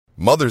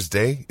Mother's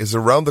Day is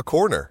around the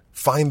corner.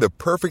 Find the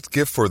perfect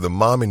gift for the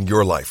mom in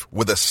your life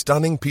with a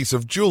stunning piece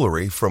of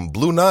jewelry from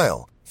Blue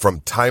Nile.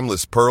 From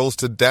timeless pearls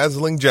to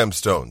dazzling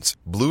gemstones,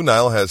 Blue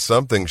Nile has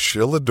something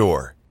she'll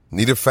adore.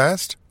 Need it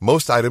fast?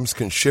 Most items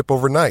can ship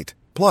overnight.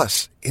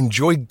 Plus,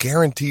 enjoy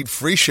guaranteed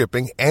free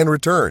shipping and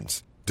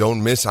returns.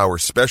 Don't miss our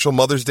special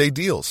Mother's Day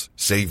deals.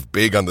 Save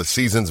big on the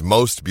season's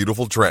most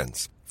beautiful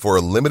trends. For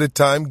a limited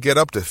time, get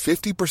up to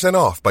 50%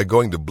 off by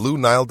going to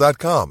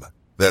BlueNile.com.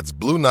 That's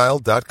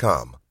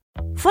BlueNile.com.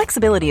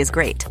 Flexibility is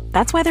great.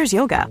 That's why there's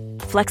yoga.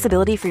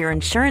 Flexibility for your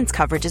insurance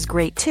coverage is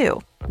great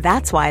too.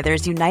 That's why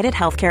there's United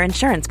Healthcare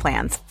Insurance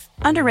Plans.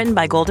 Underwritten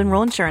by Golden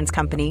Rule Insurance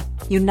Company,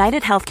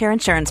 United Healthcare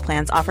Insurance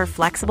Plans offer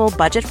flexible,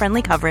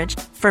 budget-friendly coverage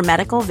for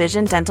medical,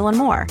 vision, dental, and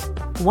more.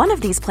 One of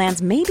these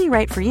plans may be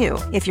right for you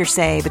if you're,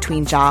 say,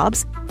 between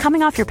jobs,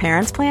 coming off your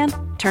parents' plan,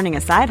 turning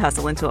a side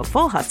hustle into a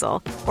full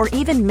hustle, or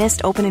even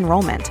missed open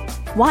enrollment.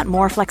 Want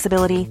more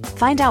flexibility?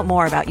 Find out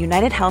more about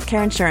United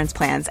Healthcare Insurance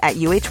Plans at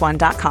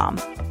uh1.com.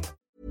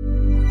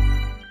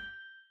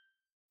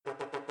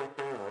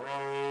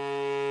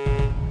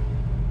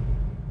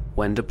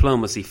 When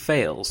Diplomacy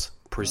Fails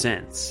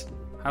presents.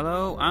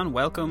 Hello and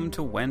welcome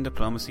to When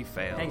Diplomacy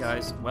Fails. Hey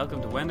guys,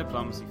 welcome to When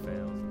Diplomacy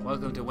Fails.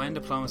 Welcome to When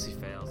Diplomacy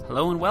Fails.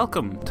 Hello and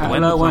welcome to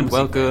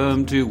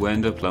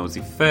When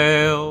Diplomacy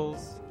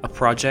Fails. A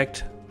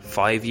project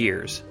 5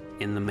 years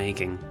in the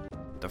making.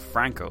 The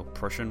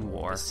Franco-Prussian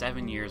War. The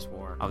 7 Years'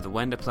 War. Of the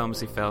When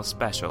Diplomacy Fails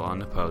special on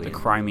Napoleon. The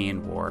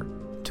Crimean War.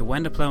 To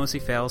When Diplomacy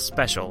Fails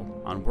special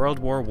on World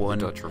War I.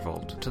 The Dutch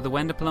Revolt. To the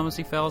When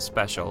Diplomacy Fails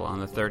special on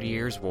the 30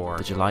 Years' War.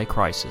 The July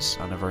Crisis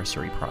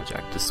Anniversary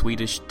Project. The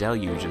Swedish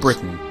Deluges.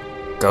 Britain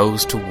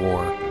goes to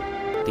war.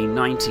 The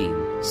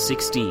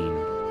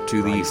 1916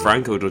 To the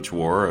Franco-Dutch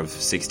War of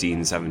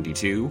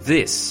 1672.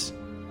 This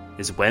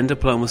is When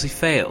Diplomacy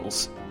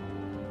Fails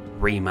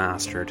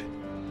Remastered.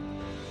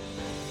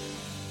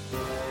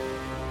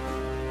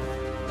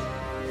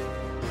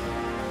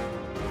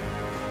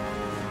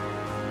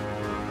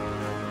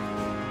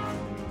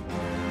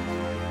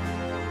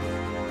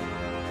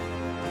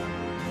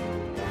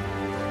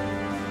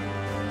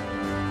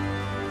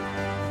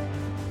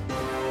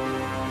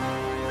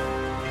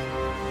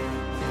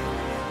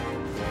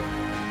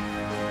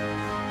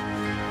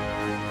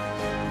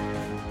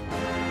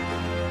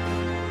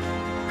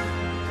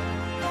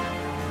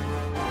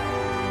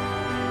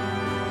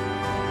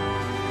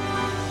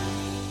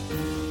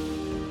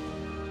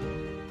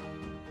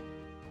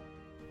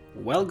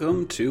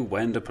 Welcome to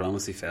When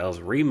Diplomacy Fails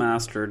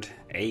Remastered,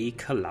 a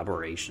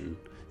collaboration.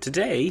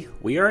 Today,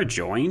 we are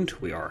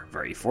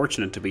very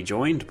fortunate to be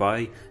joined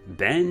by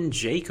Ben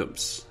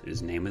Jacobs.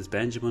 His name is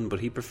Benjamin, but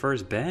he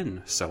prefers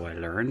Ben, so I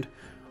learned,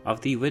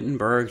 of the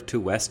Wittenberg to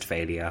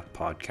Westphalia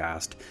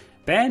podcast.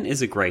 Ben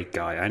is a great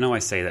guy. I know I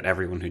say that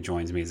everyone who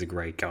joins me is a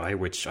great guy,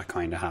 which I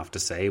kind of have to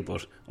say,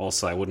 but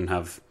also I wouldn't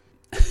have...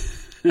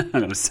 I'm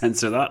going to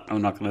censor that.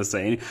 I'm not going to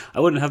say any.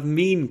 I wouldn't have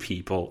mean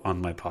people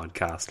on my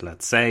podcast,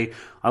 let's say.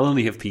 I'll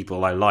only have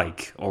people I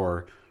like,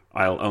 or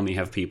I'll only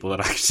have people that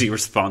actually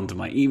respond to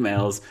my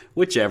emails,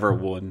 whichever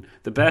one.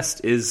 The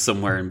best is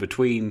somewhere in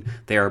between.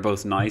 They are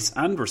both nice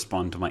and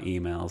respond to my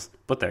emails.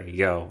 But there you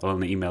go. I'll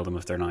only email them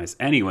if they're nice.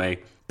 Anyway,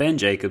 Ben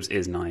Jacobs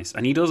is nice,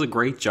 and he does a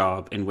great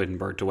job in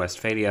Wittenberg to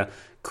Westphalia,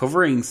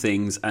 covering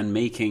things and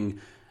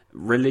making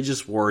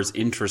religious wars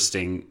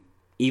interesting,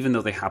 even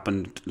though they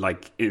happened,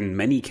 like, in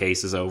many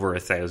cases over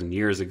 1,000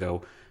 years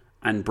ago,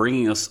 and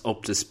bringing us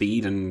up to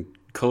speed and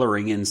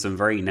colouring in some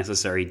very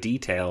necessary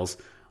details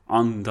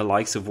on the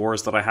likes of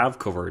wars that I have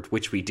covered,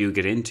 which we do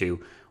get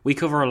into. We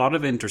cover a lot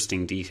of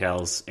interesting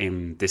details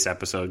in this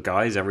episode,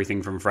 guys.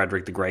 Everything from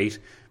Frederick the Great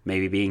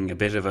maybe being a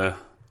bit of a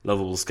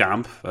lovable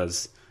scamp,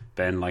 as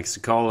Ben likes to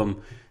call him,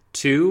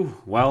 to,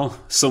 well,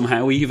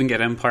 somehow we even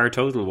get Empire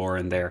Total War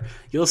in there.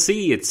 You'll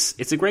see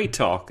it's a great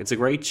talk. It's a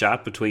great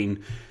chat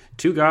between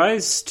two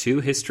guys,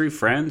 two history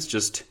friends,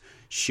 just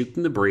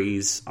shooting the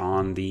breeze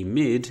on the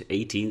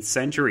mid-18th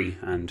century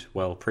and,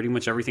 well, pretty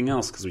much everything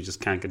else, because we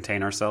just can't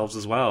contain ourselves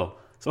as well.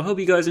 So I hope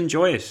you guys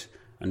enjoy it.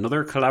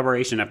 Another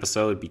collaboration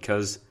episode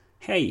because,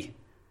 hey,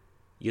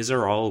 yous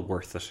are all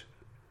worth it.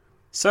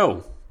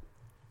 So,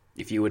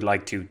 if you would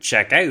like to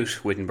check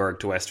out Wittenberg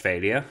to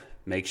Westphalia,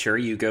 make sure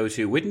you go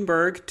to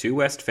Wittenberg to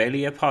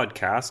Westphalia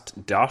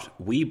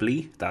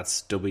podcast.weebly,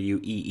 that's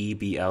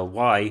weebly.com.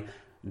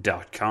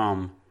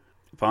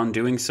 Upon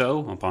doing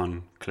so,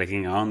 upon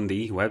clicking on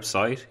the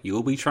website, you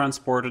will be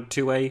transported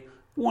to a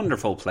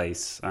wonderful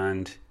place,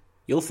 and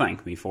you'll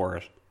thank me for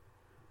it.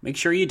 Make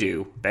sure you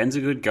do. Ben's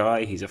a good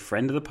guy, he's a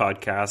friend of the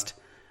podcast,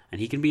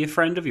 and he can be a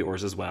friend of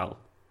yours as well.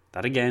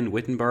 That again,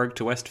 Wittenberg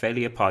to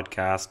Westphalia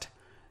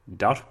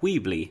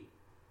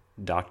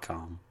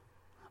podcast.weebly.com.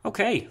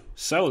 Okay,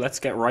 so let's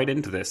get right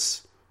into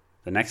this.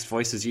 The next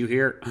voices you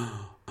hear...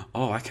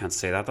 Oh, I can't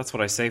say that. That's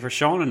what I say for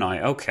Sean and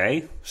I.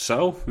 Okay,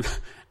 so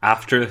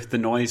after the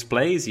noise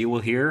plays, you will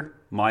hear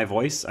my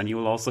voice and you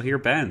will also hear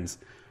Ben's.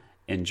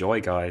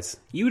 Enjoy, guys.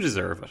 You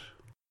deserve it.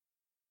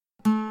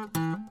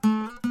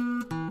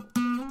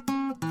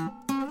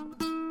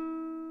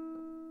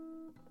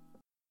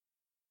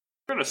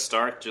 to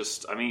start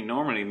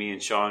normally me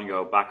and Sean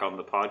go back on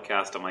the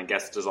podcast, and my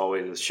guest as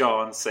always is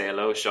Sean. Say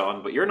hello,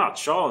 Sean, but you're not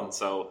Sean,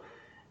 so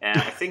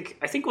I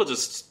think we'll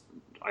just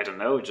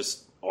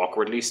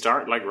awkwardly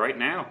start like right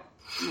now.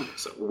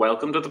 So,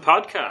 welcome to the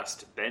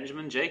podcast,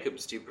 Benjamin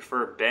Jacobs. Do you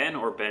prefer Ben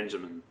or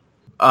Benjamin?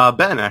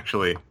 Ben,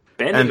 actually.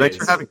 Ben, and thanks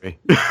for having me.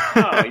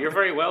 Oh, you're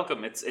very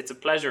welcome. It's a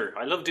pleasure.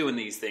 I love doing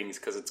these things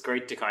because it's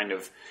great to kind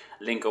of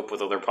link up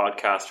with other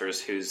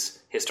podcasters whose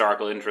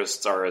historical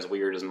interests are as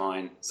weird as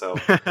mine. So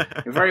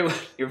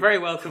you're very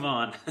welcome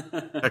on.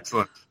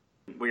 Excellent.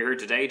 We're here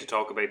today to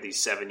talk about the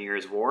 7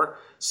 Years' War,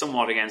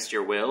 somewhat against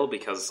your will,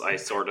 because I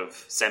sort of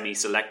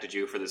semi-selected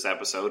you for this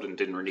episode and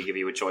didn't really give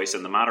you a choice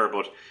in the matter,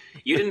 but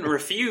you didn't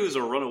refuse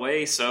or run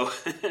away, so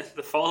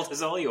the fault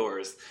is all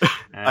yours.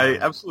 I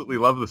absolutely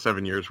love the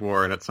 7 Years'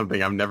 War, and it's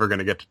something I'm never going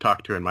to get to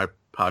talk to in my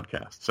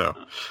podcast, so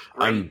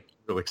I'm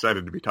really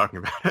excited to be talking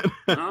about it.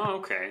 Oh,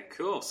 okay,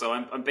 cool. So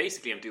I'm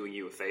doing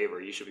you a favor.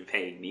 You should be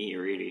paying me,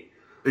 really.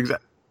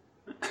 Exactly.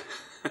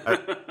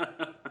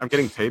 I'm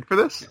getting paid for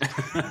this?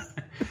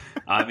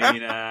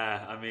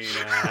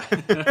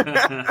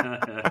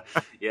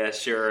 Yeah,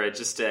 sure.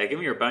 Just give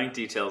me your bank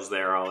details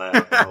there.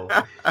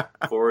 I'll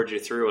forward you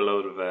through a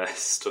load of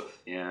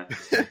stuff. Yeah.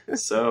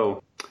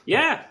 So,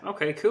 yeah.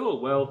 Okay,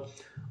 cool. Well,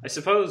 I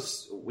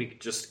suppose we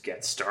could just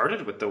get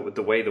started with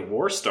the way the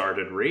war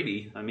started,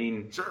 really. I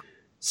mean, sure.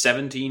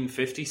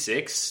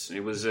 1756,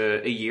 it was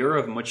a year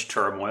of much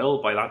turmoil.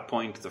 By that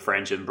point, the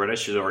French and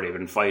British had already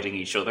been fighting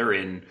each other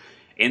in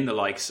the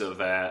likes of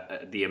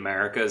the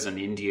Americas and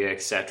India,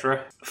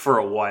 etc. For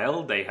a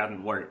while, they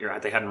hadn't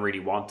really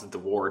wanted the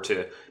war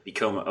to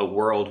become a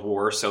world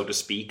war, so to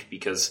speak,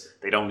 because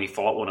they'd only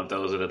fought one of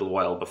those a little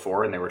while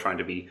before, and they were trying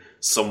to be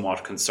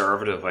somewhat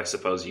conservative, I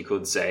suppose you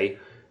could say.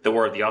 The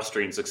War of the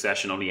Austrian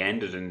Succession only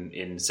ended in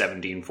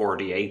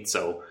 1748,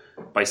 so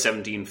by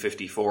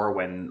 1754,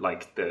 when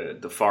like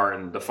the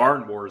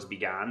foreign wars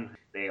began,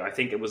 I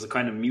think it was a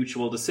kind of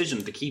mutual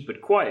decision to keep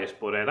it quiet,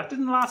 but that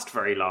didn't last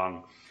very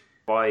long.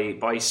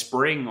 By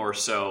spring or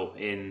so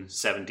in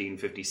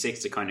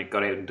 1756, it kind of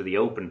got out into the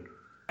open.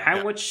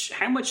 How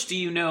much do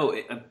you know?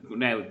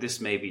 Now,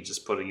 this may be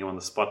just putting you on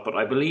the spot, but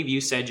I believe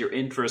you said your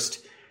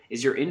interest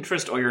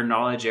or your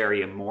knowledge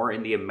area more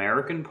in the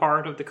American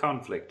part of the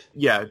conflict.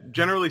 Yeah,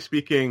 generally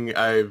speaking,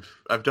 I've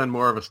done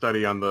more of a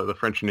study on the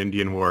French and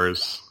Indian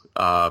Wars,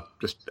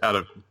 just out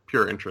of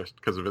pure interest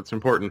because of its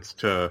importance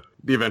to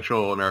the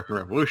eventual American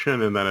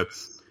Revolution, and then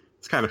it's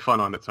kind of fun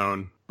on its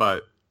own,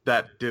 but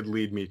that did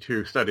lead me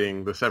to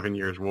studying the 7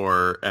 Years'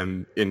 War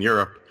and in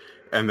Europe,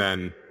 and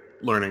then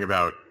learning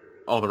about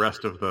all the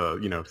rest of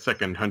the,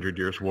 Second 100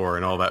 Years' War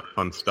and all that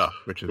fun stuff,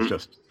 which is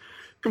just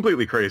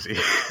completely crazy.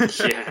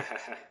 Yeah.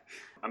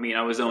 I mean,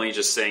 I was only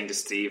just saying to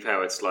Steve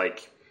how it's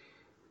like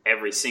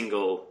every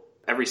single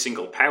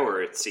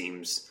power, it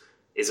seems,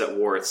 is at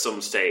war at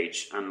some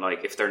stage, and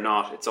like if they're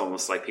not, it's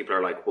almost like people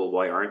are like, well,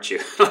 why aren't you?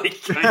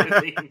 Like kind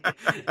of thing.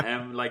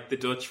 Like the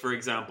Dutch, for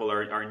example,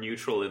 are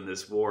neutral in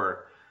this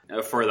war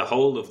for the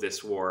whole of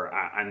this war,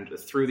 and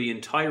through the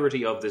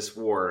entirety of this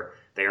war,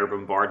 they are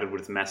bombarded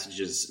with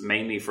messages,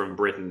 mainly from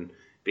Britain,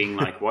 being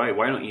like, why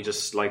don't you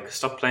just like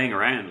stop playing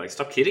around, like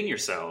stop kidding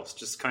yourselves,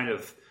 just kind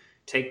of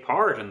take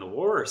part in the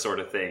war, sort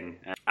of thing.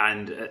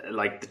 And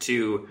like the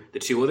two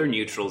other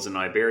neutrals in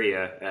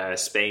Iberia,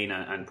 Spain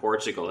and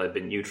Portugal, had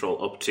been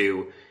neutral up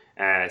to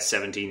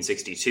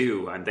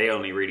 1762, and they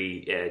only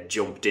really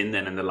jumped in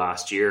then in the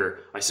last year.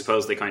 I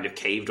suppose they kind of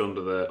caved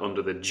under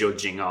the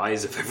judging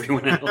eyes of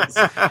everyone else.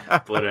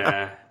 but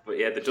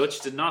yeah, the Dutch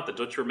did not. The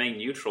Dutch remained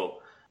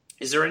neutral.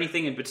 Is there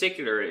anything in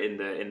particular in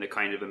the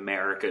kind of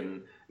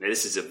American? Now,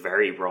 this is a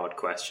very broad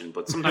question,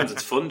 but sometimes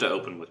it's fun to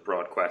open with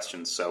broad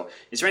questions. So,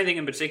 is there anything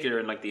in particular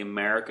in like the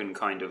American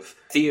kind of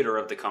theater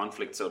of the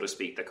conflict, so to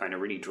speak, that kind of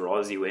really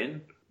draws you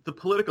in? The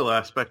political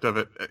aspect of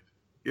it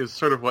is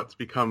sort of what's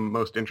become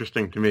most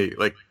interesting to me.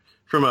 Like,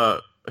 from a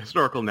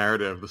historical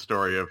narrative, the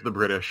story of the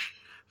British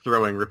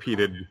throwing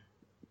repeated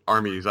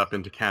armies up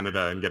into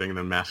Canada and getting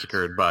them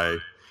massacred by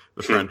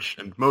the French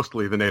and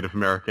mostly the Native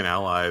American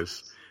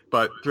allies.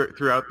 But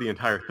throughout the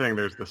entire thing,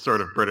 there's this sort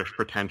of British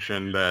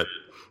pretension that,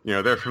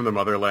 they're from the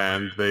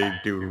motherland, they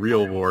do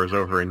real wars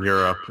over in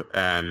Europe,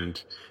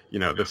 and,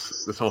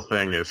 this whole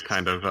thing is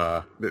kind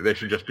of, they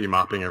should just be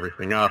mopping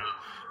everything up.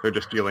 They're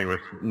just dealing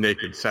with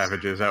naked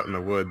savages out in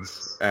the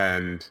woods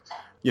and,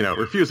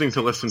 refusing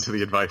to listen to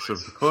the advice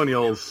of the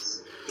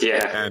colonials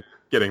and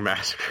getting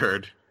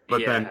massacred.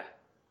 But then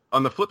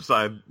on the flip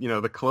side,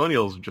 the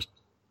colonials just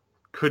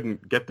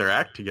couldn't get their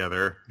act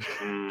together.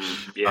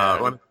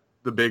 One of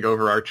the big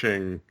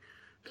overarching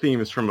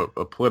themes from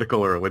a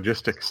political or a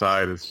logistic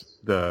side is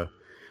the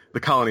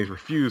colonies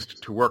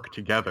refused to work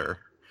together.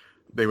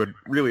 They would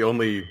really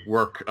only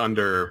work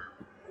under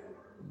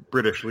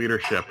British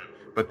leadership,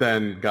 but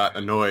then got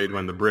annoyed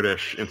when the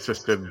British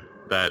insisted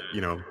that,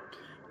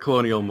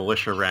 colonial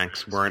militia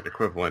ranks weren't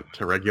equivalent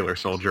to regular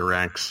soldier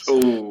ranks.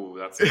 Oh,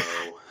 that's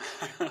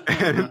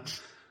low.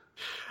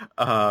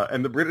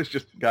 And the British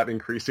just got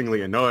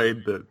increasingly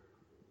annoyed that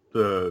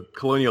the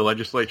colonial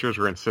legislatures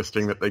were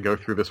insisting that they go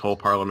through this whole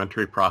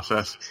parliamentary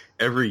process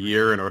every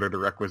year in order to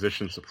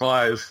requisition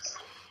supplies.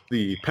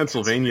 The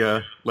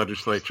Pennsylvania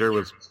legislature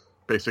was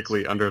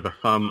basically under the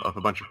thumb of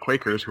a bunch of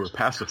Quakers who were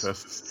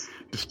pacifists,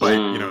 despite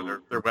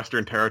their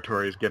Western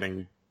territories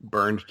getting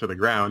burned to the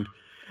ground.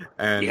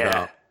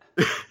 And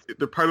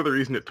the part of the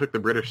reason it took the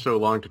British so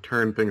long to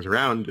turn things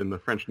around in the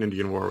French and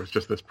Indian War was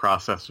just this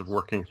process of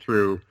working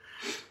through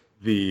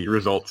the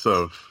results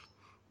of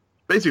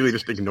basically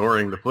just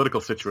ignoring the political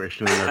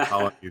situation in their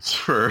colonies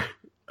for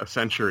a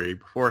century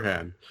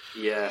beforehand.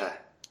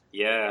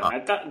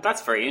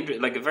 That's very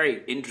a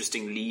very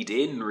interesting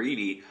lead-in,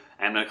 really.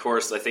 And of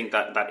course, I think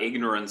that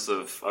ignorance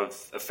of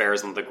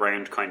affairs on the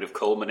ground kind of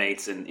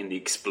culminates in the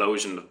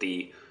explosion of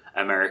the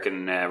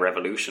American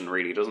Revolution,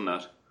 really, doesn't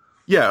it?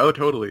 Yeah,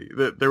 totally.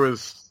 There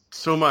was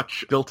so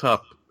much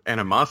built-up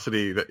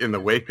animosity that in the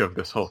wake of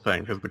this whole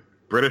thing, because the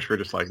British were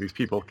just like, these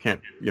people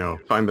can't,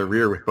 find the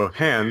rear with both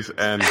hands,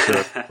 and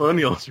the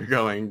colonials are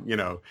going,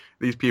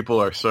 these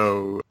people are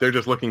they're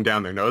just looking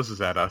down their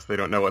noses at us. They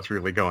don't know what's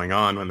really going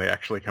on when they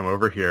actually come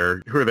over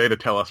here. Who are they to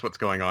tell us what's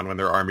going on when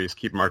their armies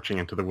keep marching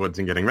into the woods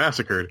and getting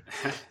massacred?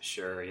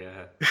 Sure,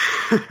 yeah.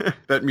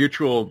 That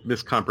mutual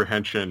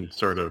miscomprehension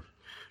sort of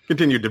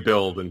continued to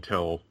build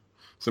until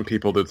some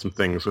people did some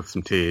things with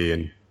some tea,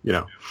 and,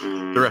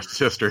 the rest is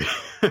history.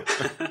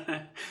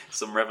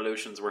 Some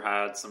revolutions were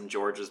had, some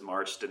Georges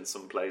marched in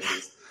some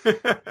places.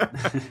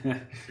 The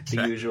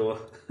usual.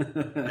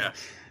 Yeah.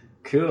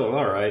 Cool,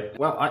 all right.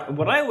 Well,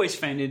 what I always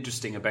found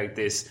interesting about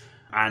this,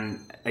 and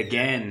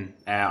again,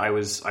 I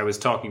was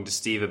talking to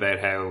Steve about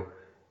how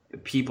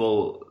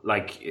people,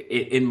 like,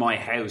 in my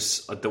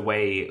house, the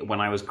way, when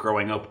I was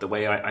growing up, the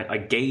way I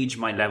gauge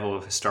my level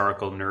of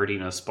historical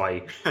nerdiness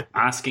by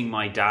asking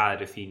my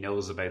dad if he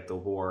knows about the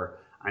war.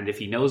 And if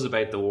he knows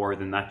about the war,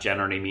 then that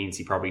generally means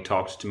he probably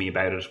talked to me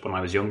about it when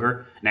I was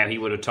younger. Now, he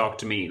would have talked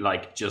to me,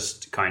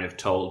 just kind of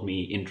told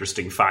me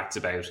interesting facts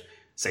about,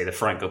 say, the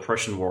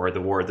Franco-Prussian War, or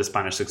the War of the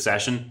Spanish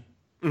Succession.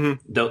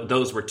 Mm-hmm.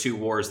 Those were two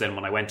wars. Then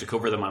when I went to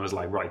cover them, I was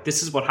like, right,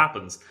 this is what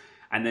happens.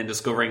 And then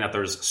discovering that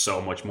there's so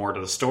much more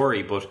to the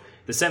story. But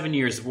the 7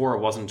 Years' War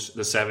wasn't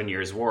the 7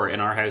 Years' War. In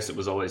our house, it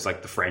was always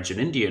like the French and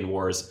Indian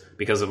Wars,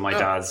 because of my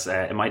dad's...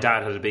 and my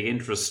dad had a big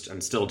interest,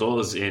 and still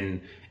does,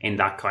 in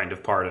that kind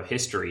of part of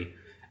history.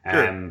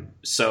 Sure.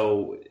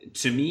 So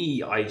to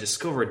me, I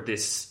discovered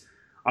this.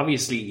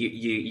 Obviously,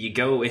 you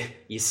go,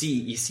 you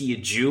see a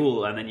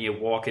jewel, and then you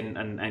walk in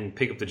and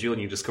pick up the jewel,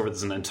 and you discover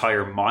there's an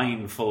entire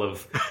mine full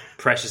of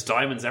precious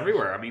diamonds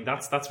everywhere. I mean,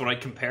 that's what I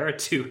compare it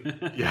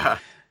to. Yeah,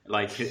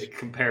 like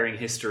comparing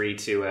history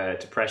to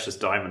precious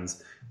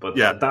diamonds. But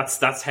yeah,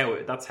 that's how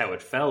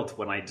it felt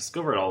when I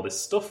discovered all this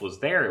stuff was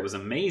there. It was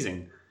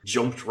amazing.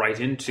 Jumped right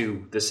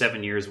into the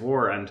 7 Years'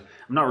 War, and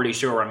I'm not really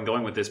sure where I'm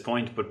going with this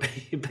point, but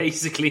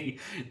basically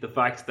the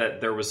fact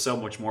that there was so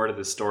much more to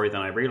this story than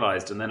I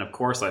realized. And then, of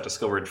course, I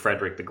discovered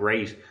Frederick the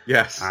Great.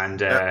 Yes.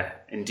 And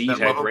indeed,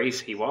 how great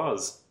he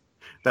was.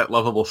 That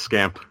lovable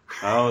scamp.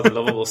 Oh, the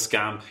lovable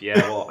scamp.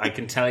 Yeah, well, I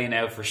can tell you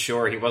now for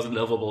sure he wasn't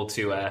lovable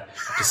to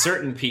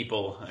certain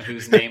people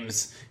whose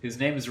names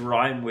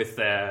rhyme with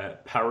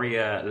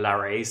Paria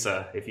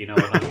Laresa, if you know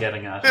what I'm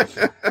getting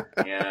at.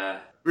 Yeah.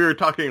 We were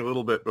talking a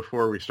little bit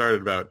before we started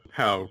about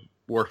how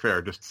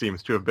warfare just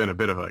seems to have been a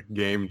bit of a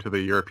game to the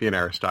European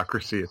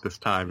aristocracy at this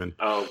time. And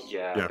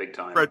big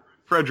time.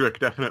 Frederick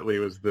definitely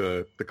was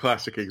the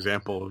classic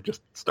example of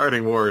just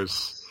starting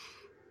wars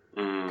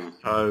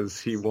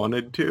because he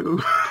wanted to.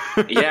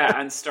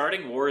 Yeah, and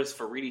starting wars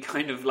for really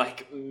kind of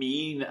like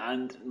mean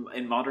and,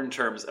 in modern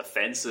terms,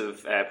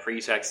 offensive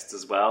pretexts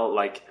as well.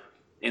 Like,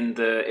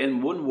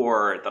 in one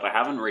war that I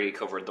haven't really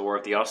covered, the War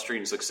of the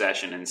Austrian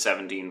Succession in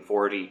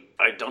 1740,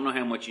 I don't know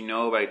how much you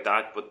know about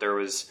that, but there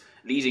was,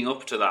 leading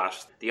up to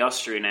that, the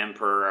Austrian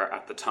Emperor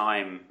at the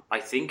time, I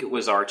think it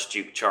was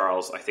Archduke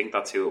Charles, I think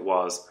that's who it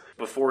was.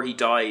 Before he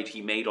died,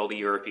 he made all the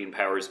European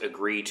powers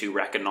agree to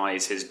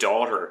recognise his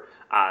daughter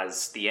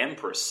as the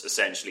Empress,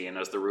 essentially, and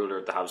as the ruler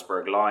of the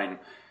Habsburg line.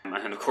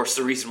 And of course,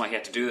 the reason why he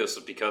had to do this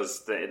was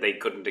because they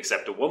couldn't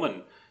accept a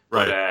woman.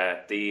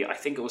 Right. But I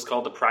think it was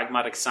called the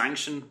Pragmatic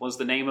Sanction was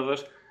the name of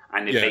it,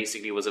 and it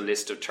basically was a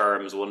list of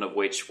terms, one of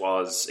which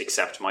was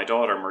accept my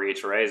daughter Maria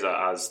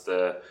Theresa as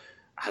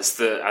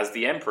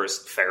the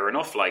Empress. Fair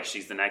enough, like,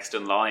 she's the next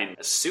in line.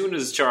 As soon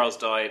as Charles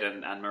died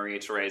and Maria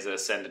Theresa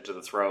ascended to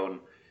the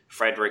throne,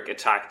 Frederick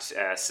attacked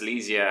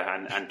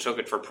Silesia and took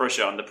it for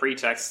Prussia on the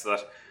pretext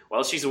that,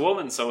 well, she's a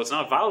woman, so it's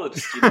not valid,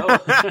 you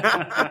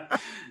know.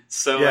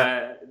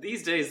 So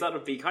these days that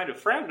would be kind of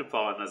frowned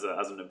upon as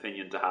an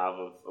opinion to have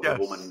of a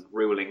woman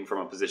ruling from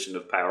a position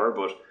of power.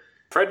 But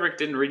Frederick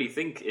didn't really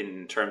think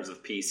in terms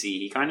of PC.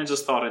 He kind of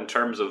just thought in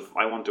terms of,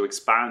 I want to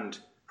expand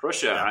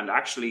Prussia, and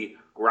actually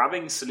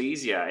grabbing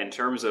Silesia in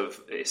terms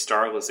of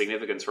historical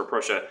significance for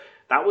Prussia,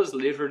 that was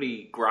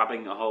literally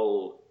grabbing a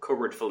whole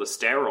cupboard full of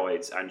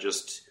steroids and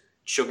just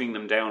chugging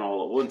them down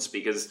all at once,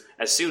 because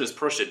as soon as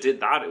Prussia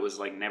did that, it was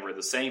like never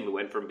the same. It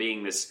went from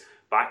being this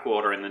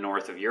backwater in the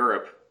north of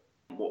Europe.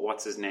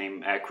 What's his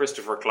name?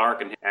 Christopher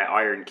Clark and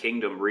Iron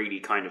Kingdom really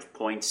kind of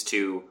points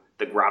to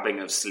the grabbing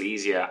of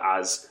Silesia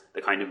as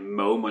the kind of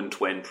moment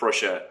when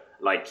Prussia,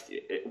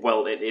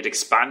 it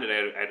expanded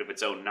out of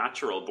its own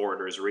natural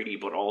borders, really,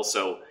 but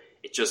also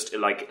it just,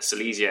 like,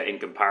 Silesia in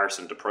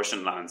comparison to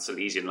Prussian land,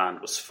 Silesian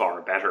land was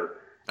far better.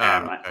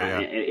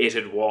 It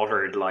had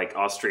watered, like,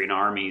 Austrian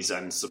armies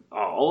and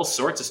all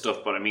sorts of stuff,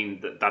 but I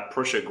mean, that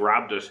Prussia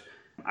grabbed it,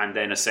 and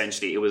then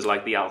essentially it was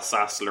like the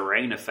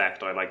Alsace-Lorraine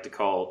effect, I like to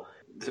call.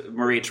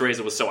 Maria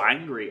Theresa was so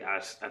angry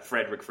at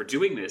Frederick for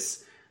doing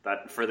this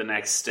that for the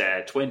next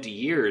 20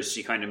 years,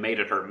 she kind of made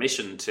it her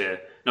mission to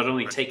not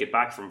only take it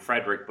back from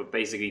Frederick, but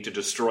basically to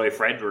destroy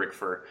Frederick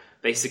for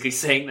basically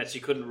saying that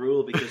she couldn't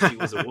rule because she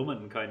was a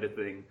woman, kind of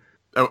thing.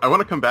 I want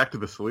to come back to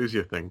the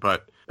Silesia thing,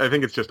 but I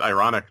think it's just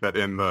ironic that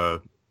in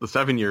the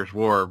 7 Years'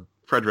 War,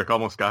 Frederick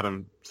almost got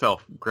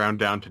himself ground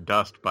down to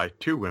dust by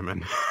two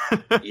women.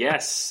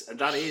 Yes,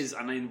 that is,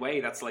 and in a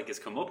way, that's like his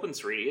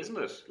comeuppance, really, isn't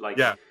it? Like,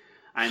 yeah.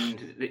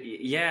 And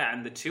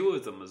the two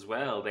of them as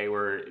well, they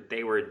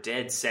were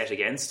dead set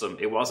against him.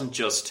 It wasn't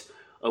just,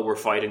 oh, we're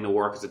fighting the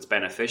war because it's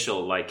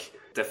beneficial. Like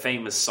the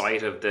famous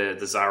sight of the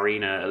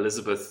Tsarina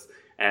Elizabeth,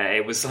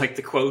 it was like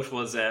the quote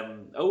was,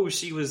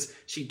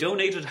 she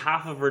donated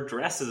half of her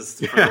dresses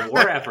for the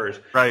war effort.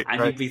 Right.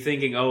 You'd be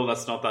thinking, oh,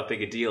 that's not that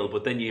big a deal.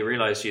 But then you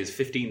realize she has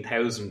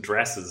 15,000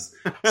 dresses.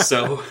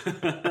 So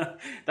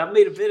that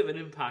made a bit of an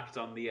impact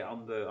on the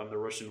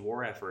Russian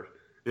war effort.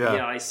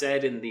 Yeah. I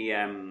said in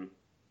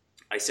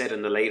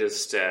the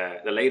latest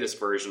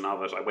version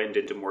of it, I went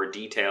into more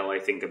detail, I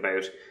think,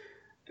 about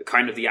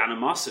kind of the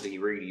animosity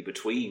really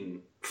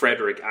between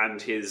Frederick and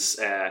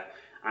the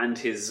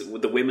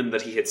women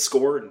that he had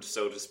scorned,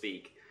 so to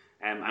speak.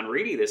 And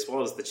really, this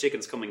was the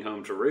chickens coming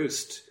home to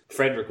roost.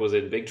 Frederick was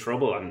in big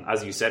trouble, and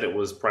as you said, it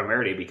was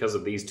primarily because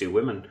of these two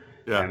women.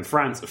 Yeah.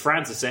 France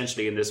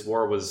essentially in this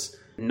war was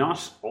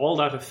not all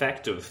that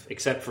effective,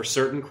 except for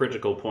certain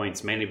critical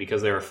points, mainly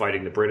because they were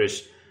fighting the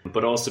British,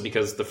 but also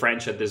because the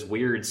French had this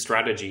weird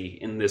strategy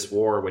in this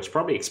war, which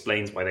probably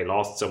explains why they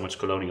lost so much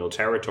colonial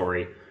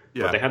territory.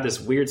 Yeah. But they had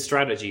this weird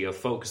strategy of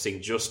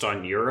focusing just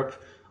on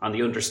Europe, on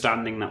the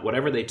understanding that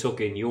whatever they took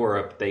in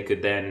Europe, they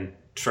could then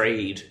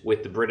trade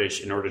with the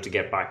British in order to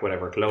get back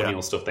whatever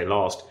colonial stuff they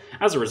lost.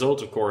 As a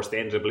result, of course, they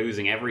ended up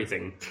losing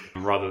everything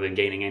rather than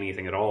gaining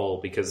anything at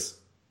all, because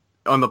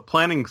on the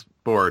planning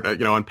board,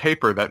 on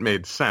paper, that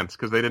made sense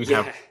because they didn't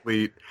have a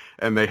fleet,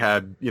 and they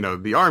had,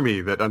 the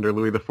army that under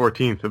Louis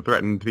XIV had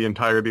threatened the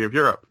entirety of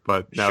Europe.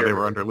 But now they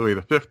were under Louis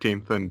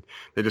XV, and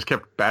they just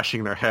kept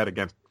bashing their head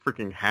against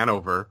freaking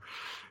Hanover.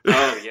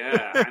 Oh,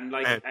 yeah. And,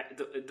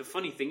 the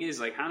funny thing is,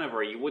 like,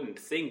 Hanover, you wouldn't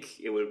think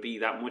it would be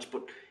that much,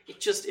 but it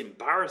just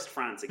embarrassed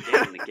France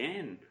again and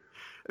again.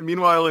 And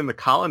meanwhile, in the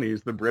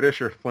colonies, the British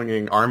are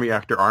flinging army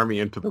after army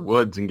into the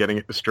woods and getting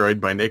it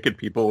destroyed by naked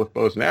people with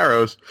bows and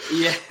arrows.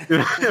 Yeah.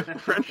 If the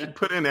French had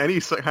put in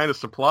any kind of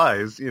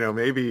supplies,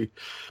 maybe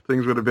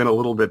things would have been a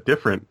little bit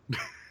different.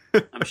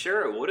 I'm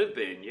sure it would have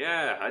been,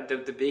 yeah.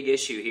 The big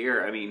issue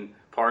here, I mean,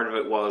 part of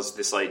it was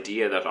this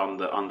idea that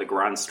on the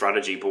grand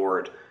strategy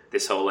board,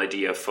 this whole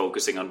idea of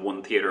focusing on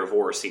one theatre of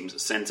war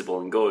seems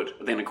sensible and good.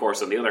 But then, of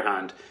course, on the other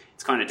hand,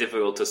 it's kind of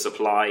difficult to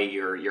supply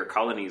your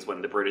colonies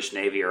when the British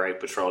Navy are out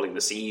patrolling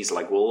the seas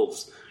like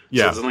wolves.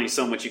 Yeah. So there's only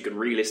so much you can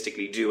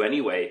realistically do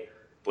anyway.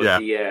 But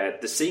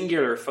the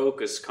singular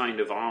focus kind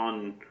of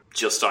on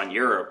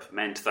Europe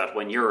meant that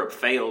when Europe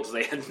failed,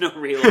 they had no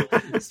real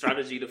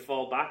strategy to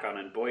fall back on,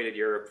 and boy did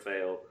Europe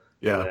fail.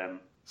 Yeah.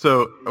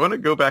 So I want to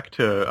go back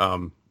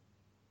to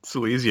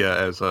Silesia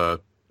as the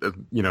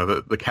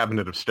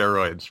cabinet of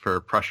steroids for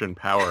Prussian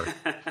power.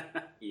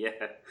 Yeah.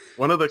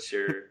 One of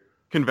the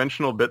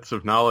conventional bits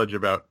of knowledge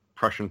about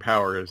Prussian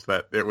power is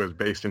that it was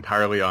based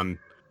entirely on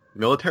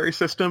military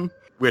system,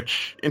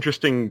 which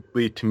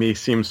interestingly to me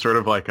seems sort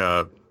of like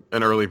an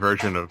early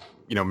version of,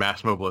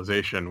 mass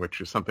mobilization,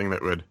 which is something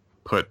that would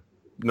put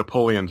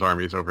Napoleon's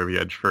armies over the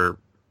edge for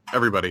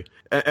everybody.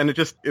 And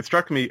it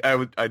struck me,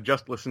 I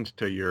just listened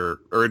to your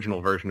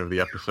original version of the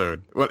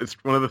episode. It's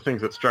one of the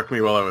things that struck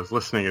me while I was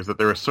listening is that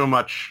there was so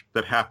much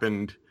that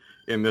happened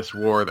in this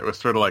war that was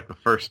sort of like the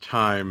first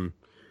time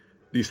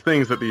these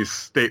things that these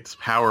states'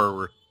 power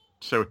were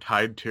so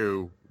tied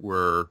to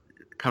were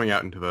coming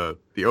out into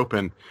the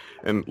open.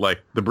 And like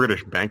the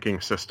British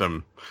banking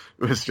system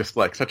was just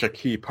like such a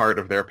key part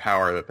of their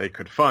power that they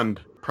could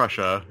fund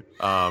Prussia,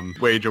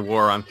 wage a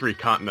war on 3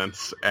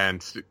 continents,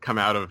 and come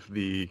out of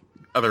the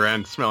other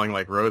end smelling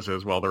like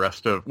roses, while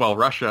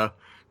Russia,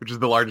 which is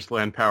the largest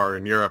land power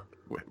in Europe,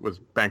 was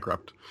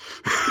bankrupt.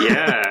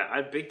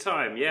 Yeah, big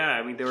time. Yeah,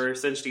 I mean, they were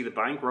essentially the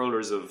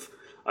bankrollers of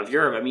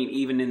Europe. I mean,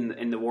 even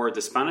in the War of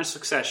the Spanish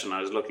Succession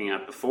I was looking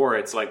at before,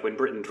 it's like when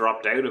Britain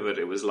dropped out of it,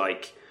 it was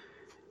like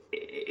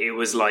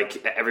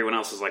everyone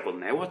else was like, well,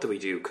 now what do we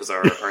do? Because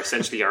our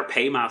essentially our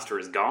paymaster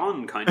is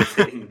gone, kind of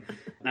thing.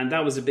 And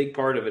that was a big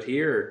part of it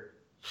here.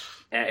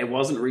 It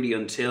wasn't really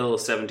until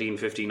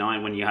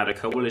 1759 when you had a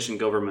coalition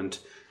government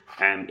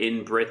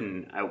in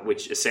Britain,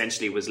 which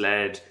essentially was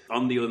led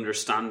on the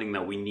understanding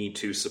that we need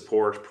to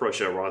support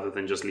Prussia rather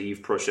than just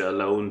leave Prussia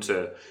alone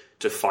to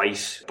to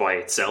fight by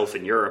itself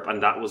in Europe,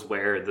 and that was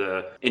where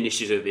the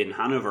initiative in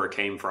Hanover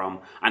came from,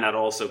 and that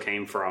also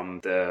came from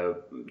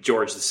the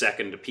George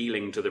II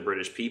appealing to the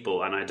British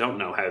people. And I don't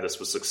know how this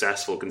was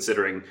successful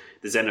considering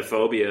the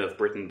xenophobia of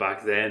Britain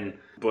back then,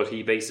 but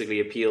he basically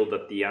appealed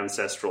that the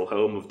ancestral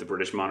home of the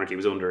British monarchy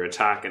was under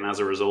attack, and as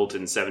a result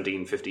in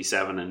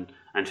 1757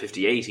 and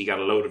 58 he got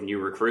a load of new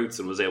recruits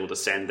and was able to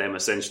send them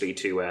essentially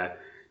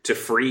to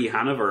free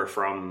Hanover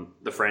from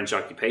the French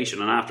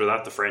occupation. And after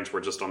that, the French were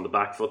just on the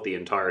back foot the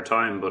entire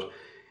time. But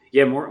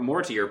yeah,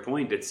 more to your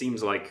point, it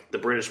seems like the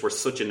British were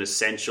such an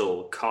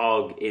essential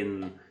cog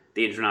in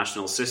the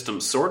international system,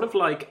 sort of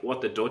like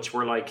what the Dutch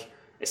were like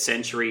a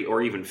century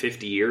or even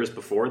 50 years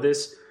before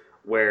this,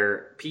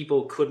 where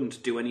people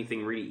couldn't do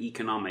anything really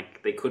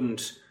economic. They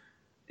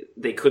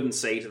couldn't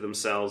say to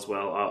themselves,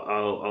 well,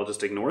 I'll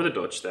just ignore the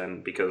Dutch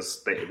then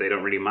because they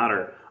don't really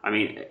matter. I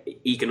mean,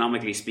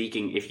 economically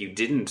speaking, if you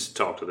didn't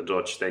talk to the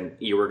Dutch, then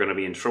you were going to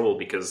be in trouble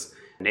because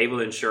naval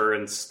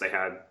insurance, they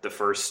had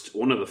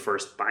one of the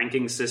first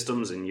banking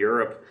systems in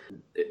Europe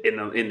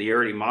in the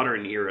early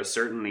modern era,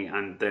 certainly,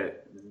 and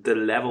the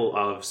level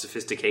of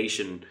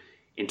sophistication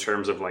in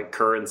terms of like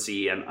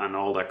currency and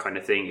all that kind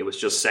of thing, it was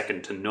just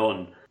second to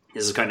none.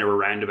 This is kind of a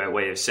roundabout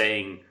way of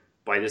saying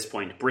by this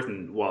point,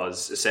 Britain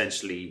was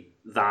essentially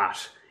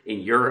that in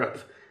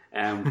Europe,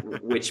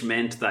 which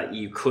meant that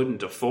you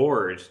couldn't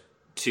afford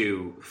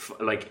to,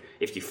 like,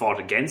 if you fought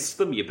against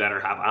them, you better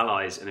have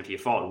allies, and if you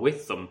fought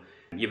with them,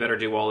 you better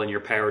do all in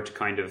your power to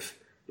kind of,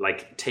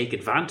 like, take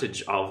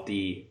advantage of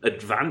the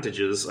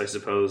advantages, I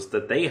suppose,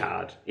 that they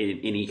had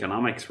in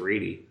economics,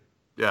 really.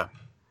 Yeah.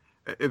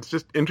 It's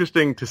just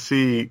interesting to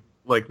see,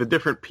 like, the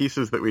different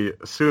pieces that we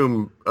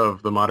assume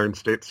of the modern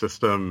state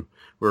system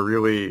were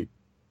really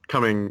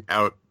coming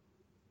out,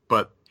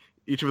 but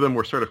each of them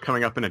were sort of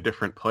coming up in a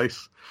different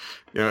place.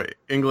 You know,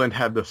 England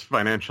had this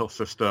financial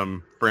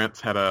system.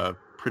 France had a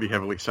pretty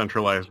heavily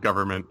centralized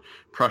government.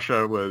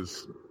 Prussia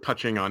was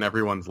touching on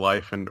everyone's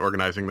life and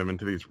organizing them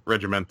into these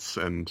regiments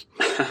and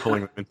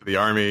pulling them into the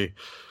army.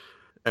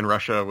 And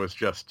Russia was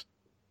just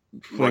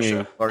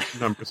flinging large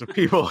numbers of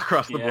people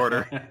across the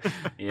border.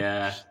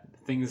 Yeah,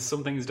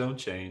 some things don't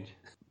change.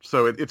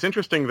 So it's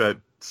interesting that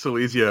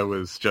Silesia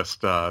was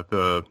just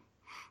the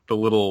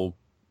little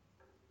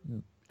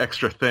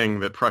extra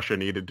thing that Prussia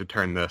needed to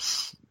turn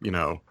this,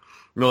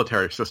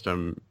 military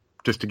system,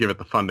 just to give it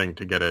the funding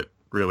to get it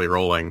really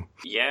rolling.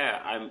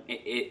 Yeah,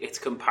 it's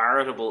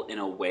comparable in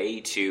a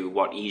way to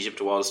what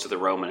Egypt was to the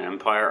Roman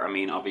Empire. I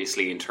mean,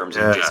 obviously, in terms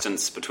of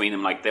distance between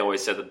them, like they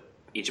always said that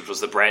Egypt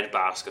was the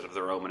breadbasket of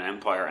the Roman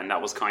Empire, and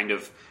that was kind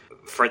of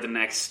for the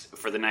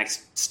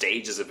next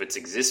stages of its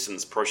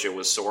existence. Prussia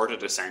was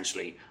sorted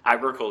essentially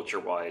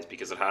agriculture-wise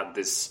because it had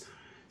this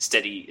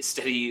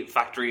steady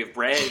factory of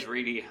bread,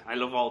 really. I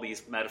love all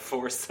these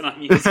metaphors that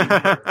I'm using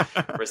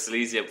for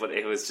Silesia, but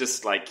it was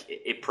just like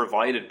it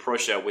provided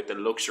Prussia with the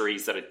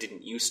luxuries that it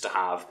didn't used to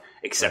have,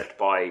 except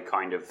by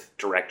kind of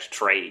direct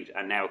trade,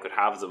 and now it could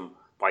have them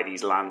by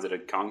these lands it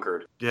had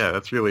conquered. Yeah,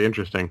 that's really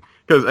interesting.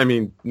 Because, I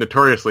mean,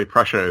 notoriously,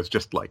 Prussia is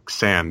just like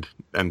sand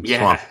and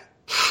swamp.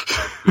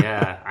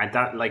 Yeah,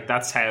 and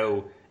that's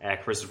how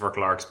Christopher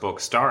Clark's book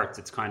starts.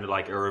 It's kind of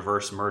like a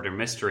reverse murder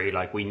mystery.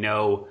 Like, we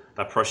know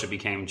that Prussia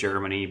became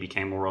Germany,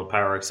 became a world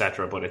power,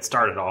 etc., but it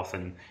started off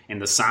in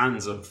the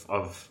sands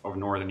of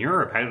Northern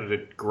Europe. How did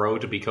it grow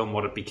to become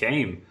what it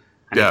became?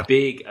 And a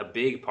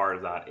big part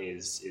of that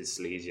is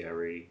Silesia,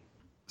 really.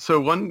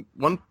 So one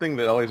thing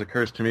that always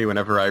occurs to me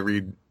whenever I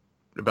read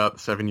about the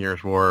 7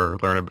 Years' War,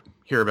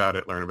 hear about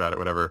it, learn about it,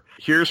 whatever.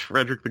 Here's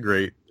Frederick the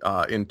Great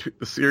in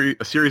a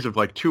series of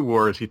like 2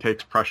 wars. He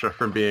takes Prussia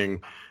from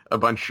being a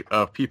bunch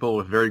of people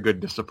with very good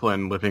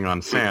discipline living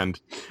on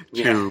sand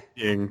to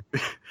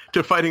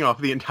fighting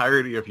off the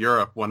entirety of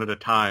Europe one at a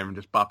time,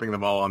 just bopping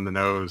them all on the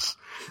nose,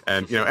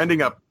 and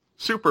ending up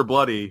super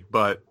bloody,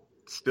 but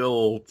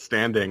still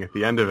standing at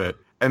the end of it.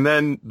 And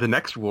then the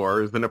next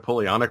war is the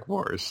Napoleonic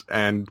Wars,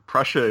 and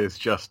Prussia is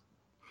just,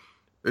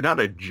 they're not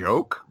a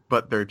joke,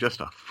 but they're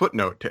just a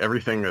footnote to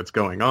everything that's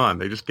going on.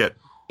 They just get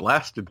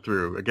blasted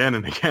through again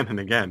and again and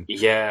again.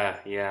 Yeah.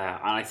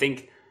 And I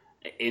think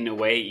in a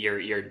way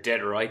you're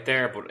dead right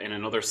there, but in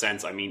another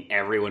sense, I mean,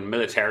 everyone,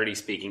 militarily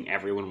speaking,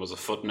 everyone was a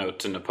footnote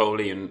to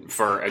Napoleon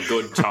for a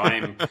good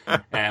time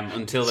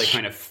until they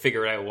kind of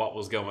figured out what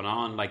was going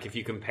on. Like, if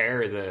you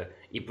compare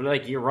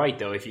you're right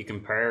though, if you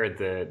compare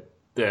the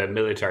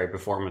military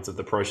performance of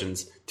the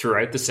Prussians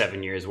throughout the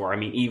 7 Years' War, I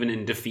mean, even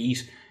in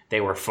defeat,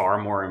 they were far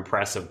more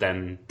impressive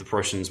than the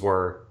Prussians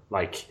were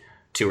like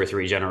 2 or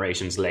 3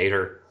 generations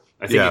later.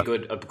 I think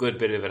a good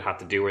bit of it had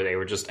to do where they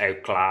were just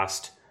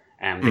outclassed,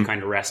 and they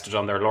kind of rested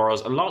on their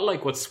laurels, a lot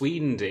like what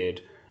Sweden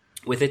did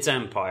with its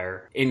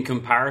empire. In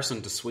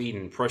comparison to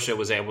Sweden, Prussia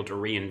was able to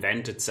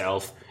reinvent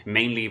itself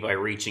mainly by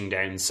reaching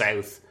down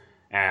south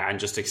and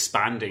just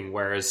expanding,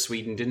 whereas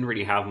Sweden didn't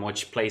really have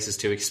much places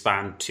to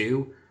expand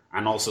to,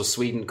 and also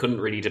Sweden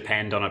couldn't really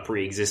depend on a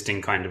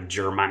pre-existing kind of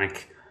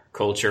Germanic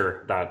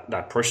culture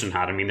that Prussian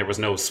had. I mean, there was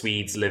no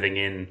Swedes living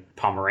in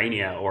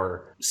Pomerania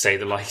or say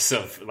the likes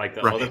of like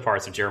the other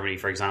parts of Germany,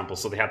 for example,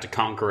 so they had to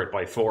conquer it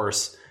by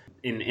force.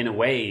 in a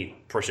way,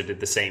 Prussia did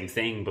the same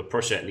thing, but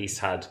Prussia at least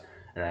had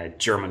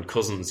German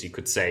cousins, you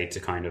could say, to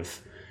kind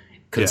of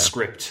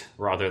conscript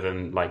rather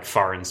than like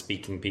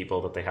foreign-speaking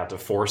people that they had to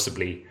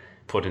forcibly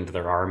put into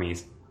their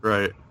armies.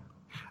 Right.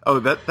 Oh,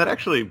 that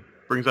actually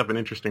brings up an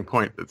interesting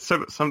point. It's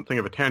something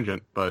of a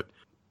tangent, but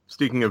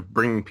speaking of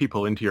bringing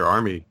people into your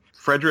army,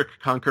 Frederick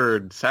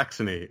conquered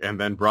Saxony and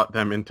then brought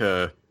them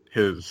into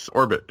his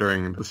orbit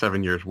during the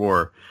 7 Years'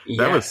 War.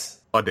 That was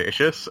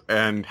audacious,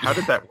 and how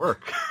did that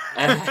work?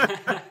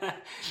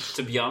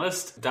 To be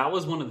honest, that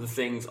was one of the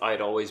things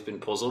I'd always been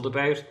puzzled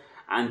about,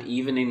 and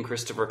even in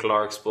Christopher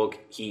Clark's book,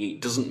 he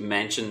doesn't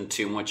mention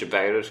too much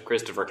about it.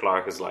 Christopher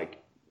Clark is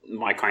like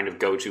my kind of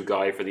go-to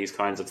guy for these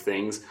kinds of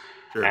things,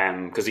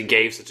 because he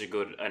gave such a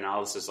good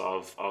analysis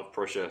of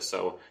Prussia.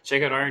 So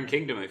check out Iron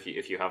Kingdom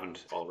if you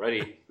haven't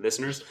already,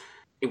 listeners.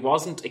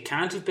 It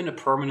can't have been a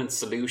permanent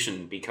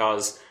solution,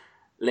 because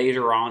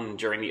later on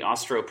during the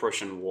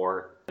Austro-Prussian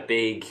War, a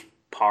big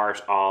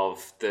part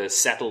of the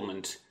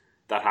settlement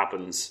that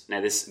happens.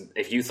 Now, this,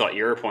 if you thought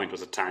your point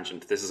was a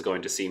tangent, this is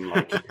going to seem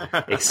like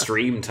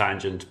extreme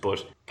tangent,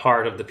 but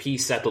part of the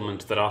peace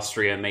settlement that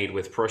Austria made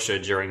with Prussia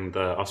during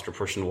the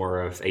Austro-Prussian War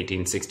of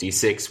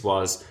 1866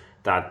 was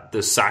that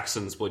the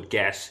Saxons would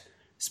get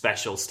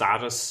special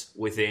status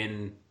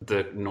within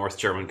the North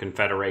German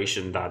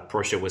Confederation that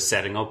Prussia was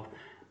setting up,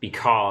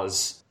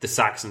 because the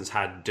Saxons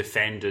had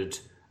defended,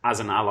 as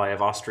an ally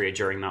of Austria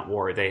during that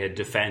war, they had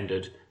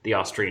defended the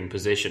Austrian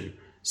position.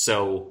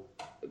 So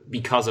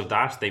because of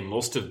that, they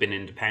must have been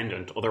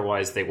independent.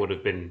 Otherwise, they would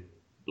have been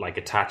like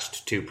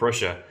attached to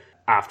Prussia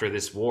after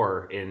this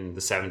war in the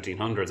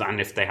 1700s.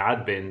 And if they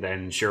had been,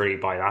 then surely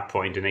by that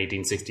point in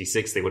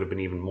 1866, they would have been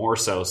even more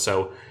so.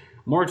 So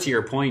more to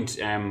your point,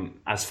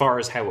 as far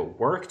as how it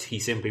worked, he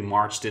simply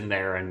marched in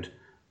there, and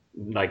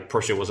like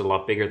Prussia was a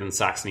lot bigger than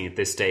Saxony at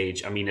this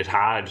stage. I mean, it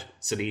had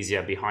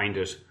Silesia behind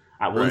it.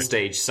 At one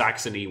stage,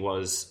 Saxony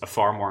was a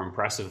far more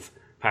impressive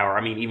power.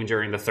 I mean, even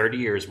during the 30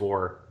 Years'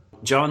 War,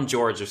 John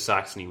George of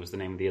Saxony was the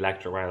name of the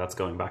elector. Wow, that's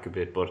going back a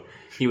bit, but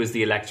he was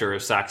the elector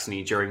of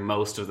Saxony during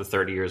most of the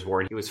 30 Years'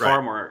 War. He was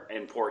far more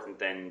important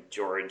than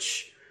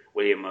George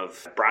William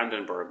of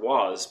Brandenburg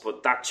was,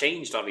 but that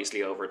changed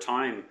obviously over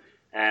time,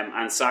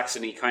 and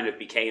Saxony kind of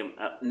became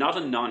not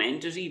a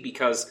non-entity,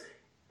 because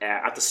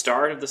at the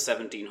start of the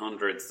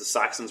 1700s, the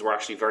Saxons were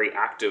actually very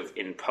active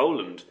in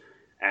Poland,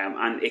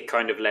 and it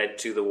kind of led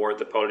to the War of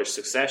the Polish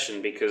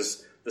Succession,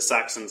 because the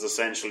Saxons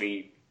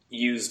essentially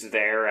used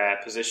their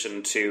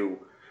position to,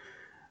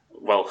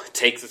 well,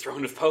 take the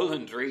throne of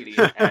Poland, really,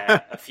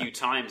 a few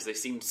times. They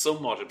seemed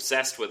somewhat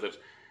obsessed with it,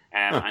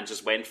 and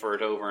just went for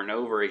it over and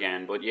over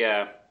again. But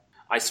yeah,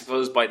 I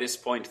suppose by this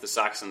point, the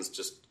Saxons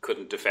just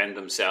couldn't defend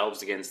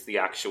themselves against the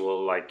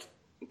actual, like,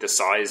 the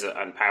size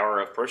and power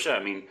of Prussia.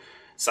 I mean,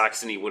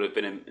 Saxony would have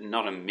been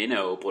not a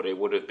minnow, but it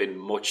would have been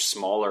much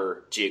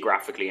smaller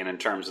geographically and in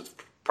terms of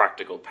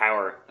practical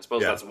power. I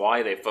suppose that's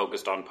why they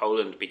focused on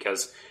Poland,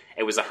 because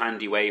it was a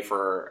handy way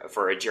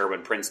for a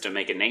German prince to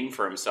make a name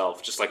for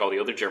himself, just like all the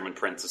other German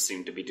princes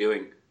seemed to be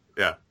doing.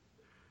 Yeah.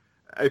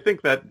 I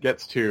think that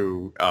gets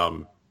to,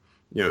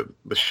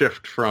 the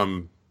shift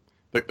from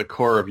the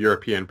core of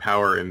European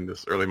power in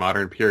this early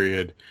modern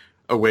period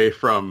away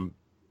from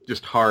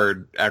just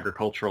hard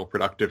agricultural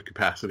productive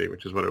capacity,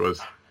 which is what it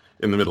was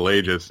in the Middle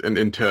Ages, and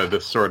into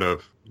this sort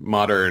of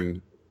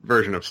modern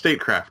version of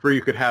statecraft, where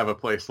you could have a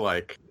place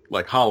like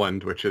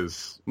Holland, which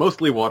is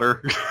mostly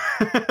water,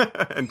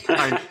 and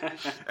tiny,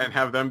 and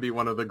have them be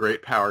one of the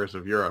great powers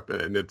of Europe.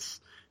 And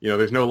it's,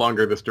 there's no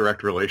longer this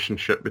direct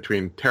relationship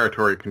between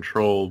territory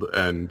controlled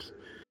and...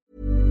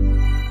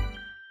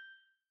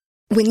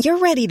 When you're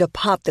ready to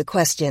pop the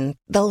question,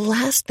 the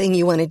last thing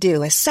you want to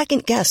do is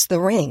second-guess the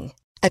ring.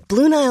 At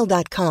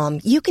BlueNile.com,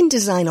 you can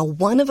design a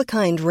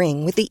one-of-a-kind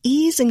ring with the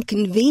ease and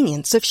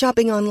convenience of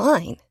shopping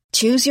online.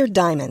 Choose your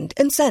diamond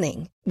and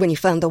setting. When you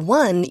find the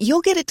one,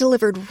 you'll get it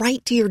delivered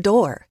right to your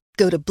door.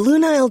 Go to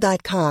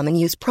BlueNile.com and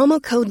use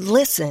promo code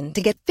LISTEN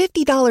to get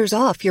 $50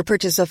 off your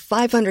purchase of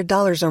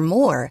 $500 or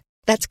more.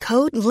 That's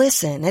code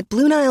LISTEN at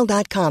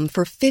BlueNile.com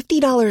for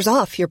 $50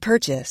 off your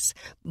purchase.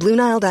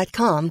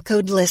 BlueNile.com,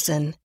 code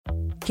LISTEN.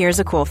 Here's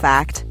a cool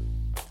fact.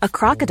 A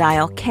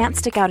crocodile can't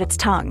stick out its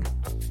tongue.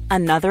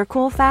 Another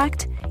cool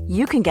fact,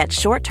 you can get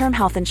short-term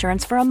health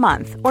insurance for a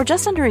month or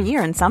just under a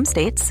year in some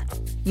states.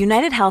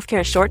 United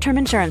Healthcare short-term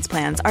insurance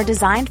plans are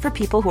designed for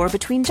people who are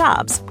between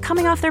jobs,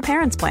 coming off their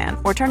parents' plan,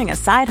 or turning a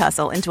side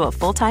hustle into a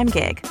full-time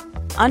gig.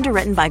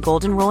 Underwritten by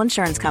Golden Rule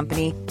Insurance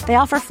Company, they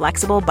offer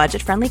flexible,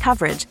 budget-friendly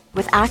coverage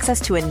with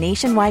access to a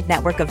nationwide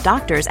network of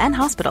doctors and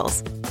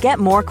hospitals. Get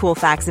more cool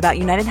facts about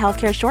United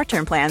Healthcare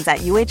short-term plans at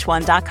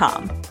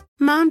UH1.com.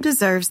 Mom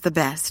deserves the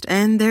best,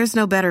 and there's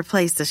no better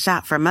place to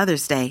shop for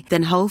Mother's Day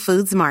than Whole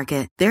Foods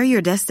Market. They're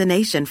your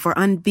destination for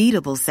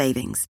unbeatable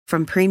savings,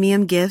 from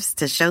premium gifts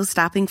to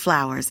show-stopping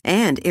flowers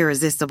and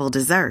irresistible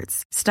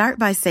desserts. Start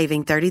by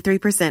saving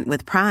 33%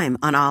 with Prime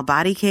on all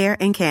body care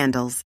and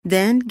candles.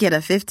 Then get a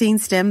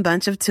 15-stem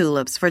bunch of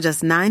tulips for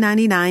just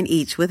 $9.99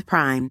 each with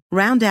Prime.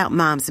 Round out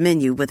Mom's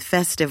menu with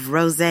festive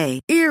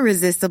rosé,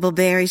 irresistible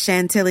berry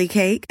chantilly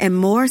cake, and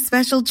more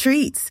special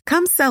treats.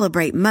 Come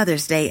celebrate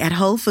Mother's Day at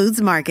Whole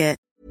Foods Market.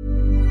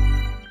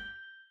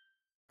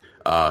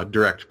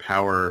 Direct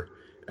power,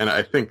 and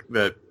I think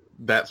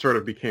that sort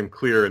of became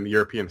clear in the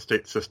European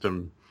state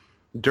system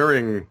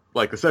during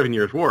the 7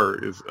 Years'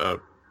 War is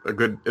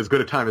as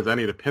good a time as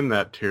any to pin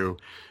that to,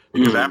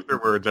 because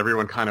afterwards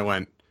everyone kind of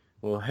went,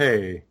 well,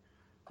 hey,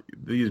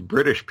 these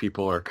British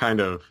people are kind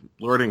of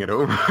lording it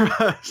over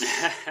us.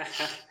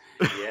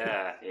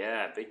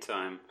 yeah, big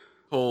time.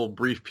 Whole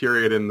brief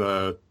period in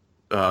the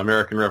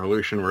American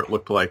Revolution where it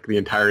looked like the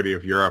entirety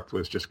of Europe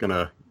was just going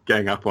to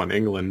gang up on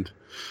England.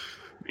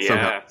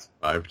 Somehow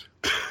survived.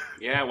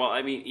 Yeah, well,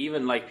 I mean,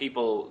 even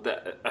people,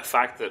 a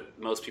fact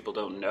that most people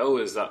don't know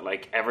is that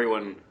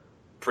everyone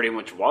pretty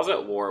much was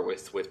at war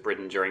with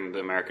Britain during the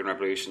American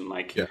Revolution.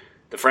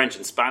 The French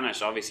and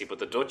Spanish, obviously, but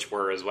the Dutch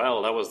were as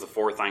well. That was the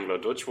Fourth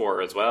Anglo-Dutch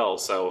War as well.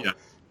 So,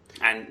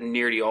 and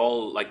nearly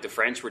all, the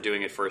French were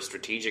doing it for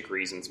strategic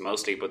reasons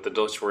mostly, but the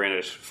Dutch were in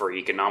it for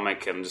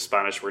economic, and the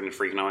Spanish were in it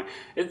for economic.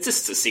 It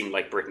just seemed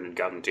like Britain had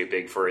gotten too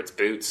big for its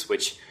boots,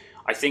 which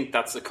I think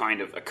that's a kind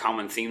of a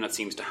common theme that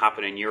seems to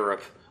happen in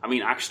Europe. I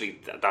mean,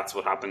 actually, that's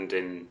what happened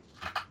in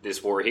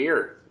this war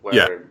here,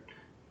 where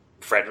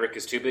Frederick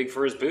is too big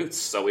for his boots,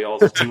 so we all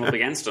team up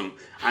against him.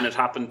 And it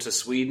happened to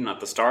Sweden at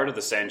the start of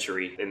the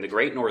century in the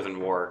Great Northern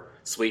War.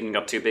 Sweden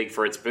got too big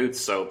for its boots,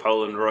 so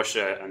Poland,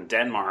 Russia, and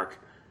Denmark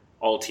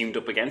all teamed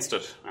up against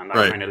it. And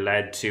that kind of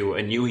led to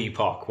a new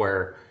epoch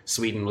where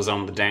Sweden was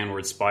on the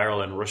downward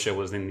spiral and Russia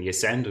was in the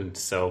ascendant.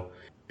 So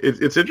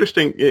it's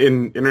interesting,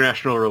 in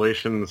international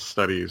relations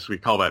studies, we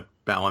call that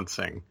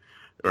balancing,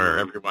 where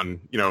everyone,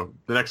 the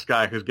next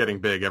guy who's getting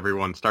big,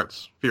 everyone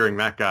starts fearing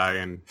that guy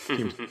and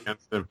teams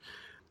against him.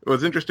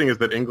 What's interesting is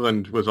that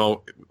England was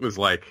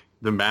like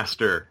the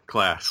master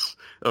class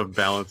of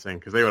balancing,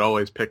 because they would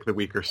always pick the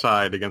weaker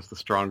side against the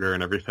stronger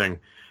and everything.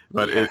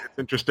 But it's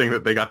interesting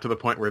that they got to the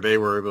point where they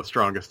were the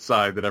strongest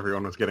side that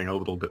everyone was getting a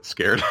little bit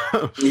scared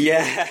of.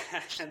 Yeah,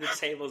 and the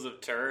tables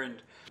have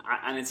turned.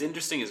 And it's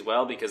interesting as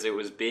well because it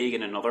was big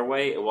in another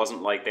way. It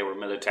wasn't like they were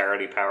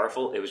militarily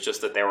powerful. It was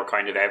just that they were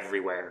kind of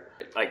everywhere.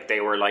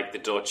 They were like the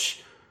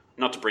Dutch,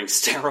 not to bring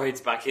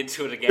steroids back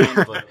into it again,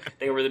 but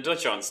they were the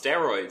Dutch on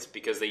steroids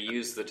because they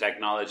used the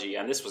technology.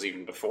 And this was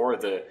even before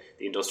the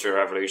Industrial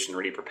Revolution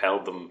really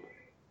propelled them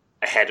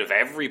ahead of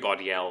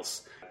everybody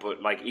else.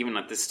 But even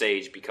at this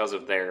stage, because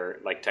of their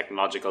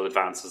technological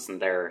advances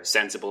and their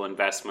sensible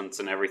investments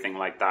and everything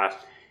like that,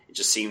 it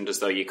just seemed as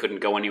though you couldn't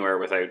go anywhere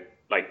without,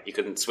 you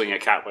couldn't swing a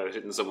cat without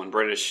hitting someone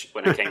British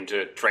when it came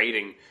to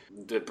trading.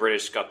 The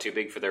British got too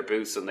big for their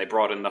boots, and they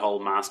brought in the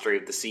whole mastery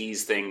of the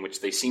seas thing,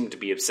 which they seemed to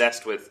be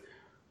obsessed with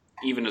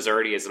even as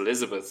early as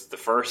Elizabeth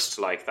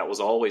I. That was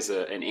always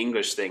an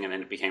English thing, and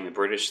then it became a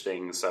British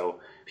thing. So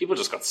people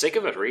just got sick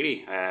of it,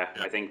 really,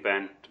 I think,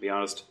 Ben, to be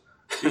honest.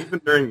 Even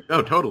during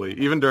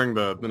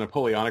the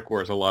Napoleonic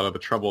Wars, a lot of the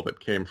trouble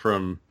that came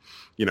from,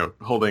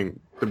 the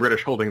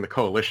British holding the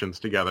coalitions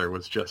together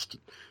was just,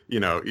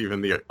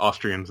 even the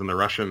Austrians and the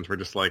Russians were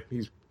just like,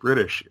 these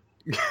British,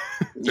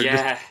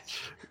 just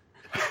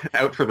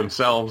out for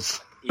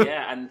themselves.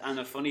 Yeah, and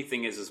the funny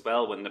thing is as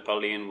well, when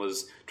Napoleon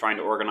was trying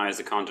to organize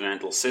the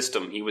continental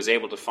system, he was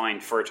able to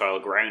find fertile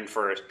ground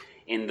for it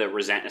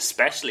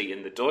especially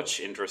in the Dutch,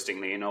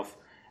 interestingly enough.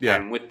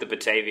 Yeah. With the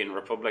Batavian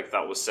Republic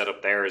that was set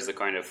up there as the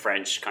kind of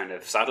French kind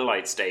of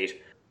satellite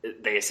state,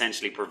 they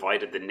essentially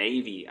provided the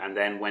navy. And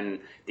then when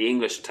the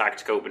English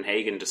attacked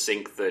Copenhagen to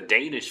sink the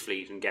Danish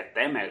fleet and get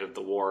them out of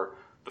the war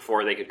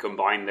before they could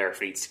combine their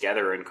fleets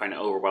together and kind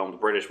of overwhelm the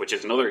British, which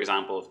is another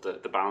example of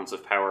the balance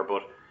of power.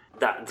 But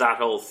that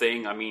whole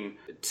thing, I mean,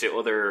 to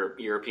other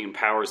European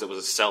powers, it was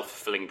a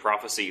self-fulfilling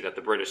prophecy that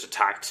the British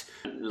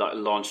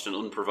launched an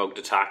unprovoked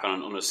attack on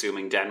an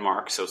unassuming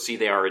Denmark. So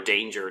they are a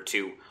danger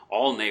to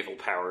all naval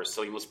powers,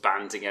 so you must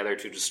band together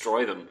to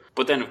destroy them.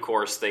 But then, of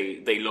course,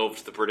 they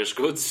loved the British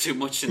goods too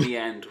much in the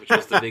end, which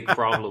was the big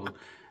problem.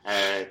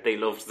 They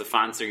loved the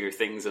fancier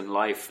things in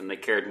life, and they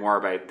cared more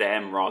about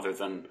them rather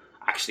than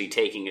actually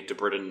taking it to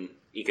Britain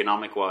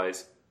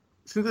economic-wise.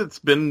 Since it's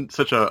been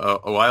such a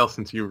while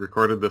since you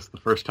recorded this the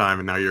first time,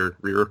 and now you're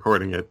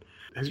re-recording it,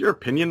 has your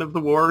opinion of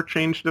the war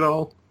changed at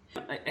all?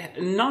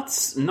 Not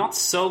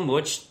so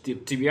much. To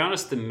be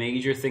honest, the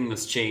major thing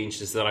that's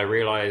changed is that I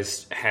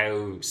realized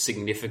how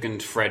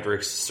significant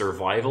Frederick's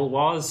survival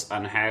was,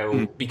 and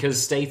how,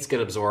 because states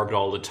get absorbed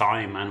all the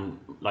time, and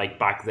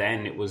back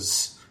then it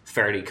was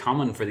fairly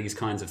common for these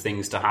kinds of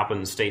things to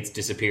happen. States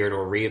disappeared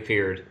or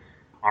reappeared.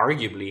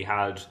 Arguably,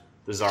 had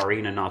the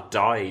Tsarina not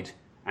died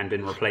and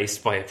been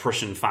replaced by a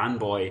Prussian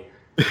fanboy,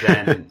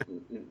 then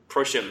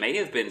Prussia may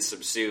have been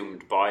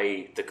subsumed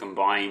by the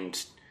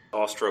combined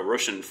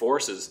Austro-Russian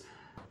forces.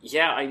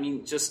 Yeah, I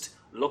mean, just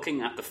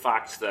looking at the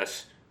fact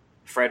that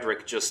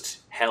Frederick just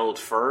held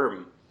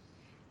firm.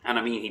 And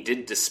I mean, he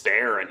did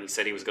despair, and he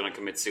said he was going to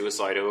commit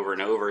suicide over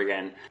and over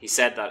again. He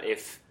said that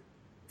if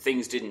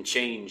things didn't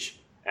change,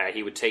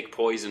 he would take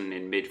poison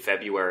in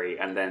mid-February,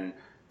 and then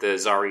the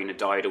Tsarina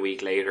died a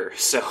week later.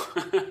 So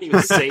he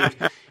was saved.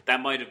 That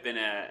might have been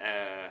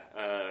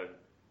a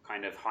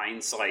kind of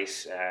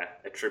hindsight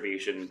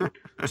attribution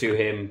to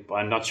him.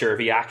 I'm not sure if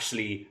he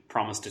actually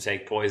promised to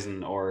take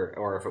poison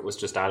or if it was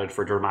just added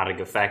for dramatic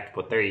effect.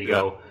 But there you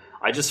go.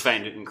 I just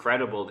found it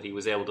incredible that he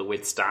was able to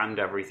withstand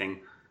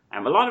everything.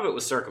 A lot of it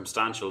was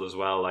circumstantial as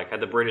well. Like, had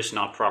the British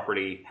not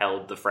properly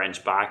held the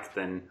French back,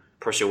 then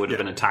Prussia would have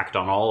been attacked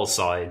on all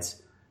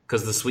sides.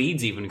 Because the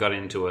Swedes even got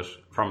into it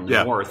from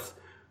the north.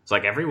 It's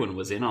like everyone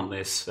was in on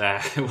this.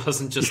 It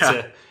wasn't just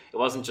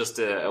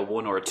a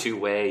one or two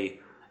way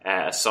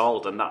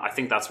assault, and I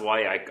think that's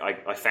why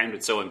I found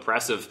it so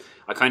impressive.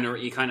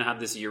 You kind of had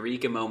this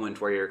eureka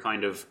moment where you're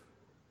kind of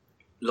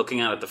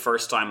looking at it the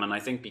first time, and I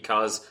think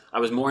because I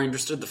was more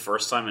interested the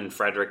first time in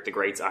Frederick the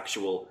Great's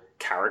actual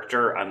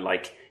character and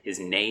like his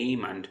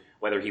name and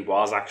whether he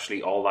was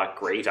actually all that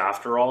great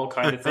after all,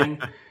 kind of thing.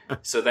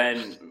 So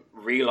then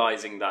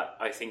realizing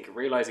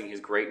his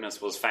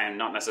greatness was found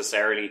not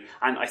necessarily,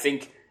 and I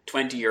think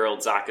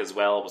 20-year-old Zach as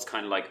well was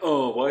kind of like,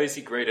 oh, why is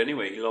he great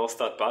anyway? He lost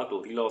that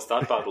battle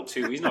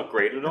too. He's not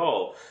great at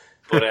all.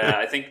 But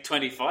I think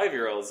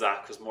 25-year-old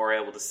Zach was more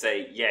able to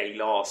say, yeah, he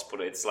lost,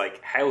 but it's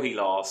like how he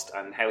lost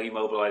and how he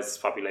mobilized his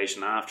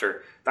population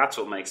after. That's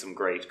what makes him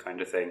great, kind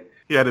of thing.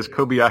 He had his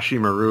Kobayashi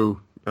Maru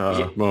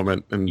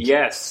moment. And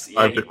yes,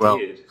 yeah,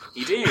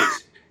 he did.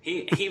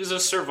 He was a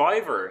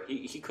survivor.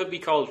 He could be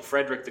called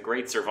Frederick the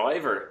Great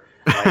Survivor,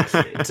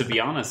 like, to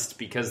be honest,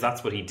 because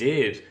that's what he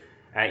did.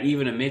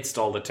 Even amidst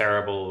all the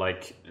terrible,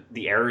 like,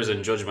 the errors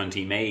in judgment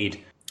he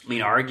made. I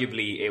mean,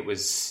 arguably it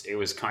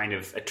was kind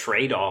of a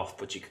trade-off,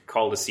 but you could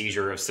call the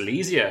seizure of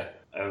Silesia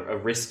a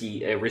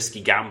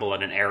risky gamble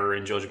and an error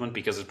in judgment,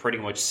 because it pretty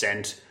much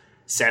set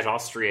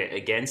Austria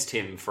against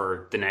him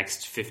for the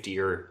next 50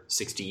 or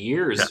 60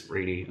 years,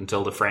 really,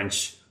 until the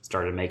French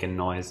started making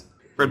noise.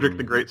 Frederick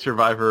the Great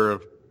Survivor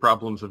of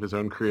problems of his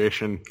own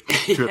creation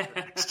to an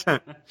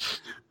extent.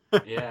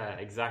 Yeah,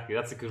 exactly.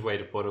 That's a good way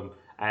to put him.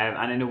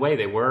 And in a way,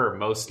 they were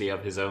mostly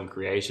of his own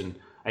creation.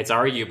 It's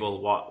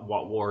arguable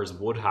what wars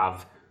would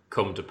have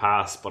come to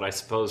pass, but I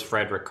suppose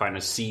Frederick kind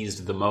of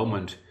seized the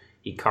moment.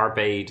 He carped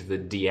the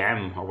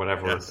diem, or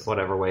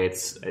whatever way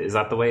it's... Is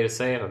that the way to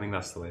say it? I think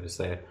that's the way to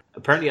say it.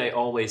 Apparently, I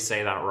always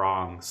say that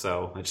wrong,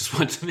 so I just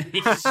want to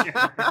make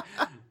sure.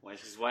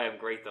 Which is why I'm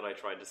great that I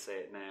tried to say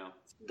it now.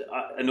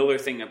 Another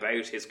thing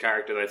about his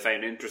character that I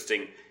found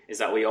interesting is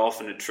that we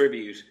often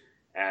attribute...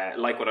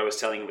 like what I was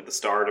telling you at the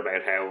start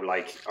about how,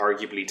 like,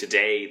 arguably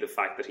today, the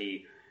fact that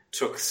he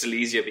took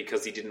Silesia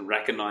because he didn't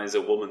recognize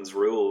a woman's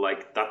rule,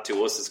 like, that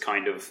to us is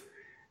kind of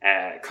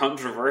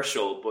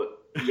controversial, but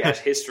yet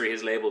history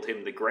has labeled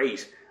him the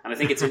Great. And I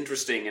think it's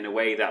interesting in a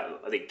way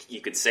that I think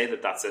you could say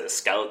that that's a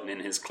skeleton in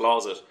his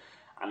closet.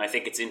 And I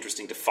think it's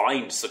interesting to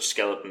find such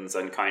skeletons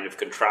and kind of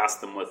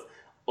contrast them with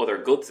other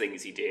good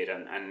things he did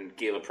and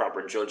give a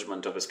proper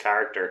judgment of his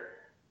character.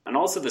 And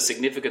also the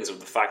significance of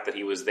the fact that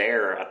he was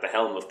there at the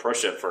helm of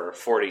Prussia for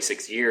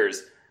 46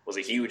 years was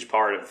a huge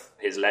part of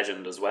his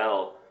legend as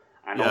well.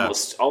 And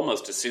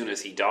almost as soon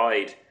as he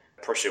died,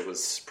 Prussia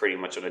was pretty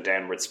much on a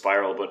downward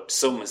spiral. But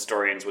some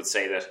historians would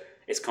say that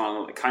it's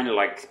kind of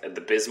like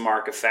the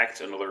Bismarck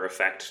effect, another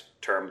effect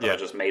term that I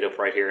just made up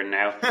right here and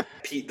now.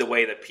 The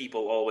way that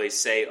people always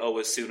say, oh,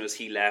 as soon as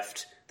he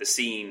left the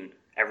scene,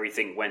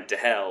 everything went to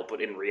hell.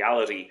 But in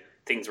reality,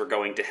 things were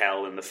going to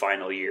hell in the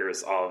final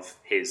years of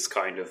his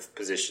kind of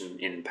position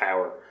in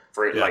power.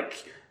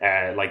 Like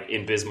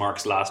in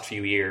Bismarck's last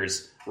few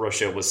years,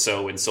 Russia was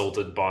so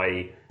insulted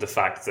by the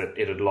fact that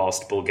it had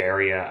lost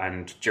Bulgaria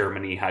and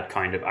Germany had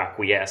kind of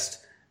acquiesced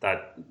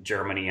that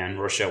Germany and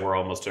Russia were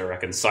almost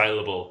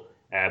irreconcilable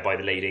by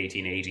the late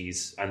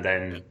 1880s. And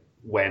then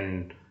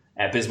when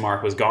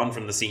Bismarck was gone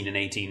from the scene in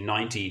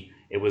 1890,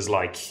 it was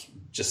like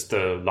just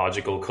the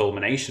logical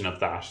culmination of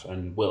that.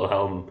 And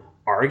Wilhelm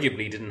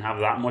arguably didn't have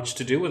that much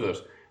to do with it.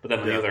 But then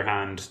on the other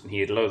hand, he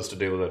had loads to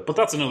do with it. But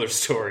that's another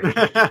story.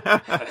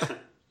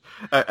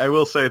 I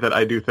will say that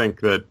I do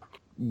think that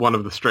one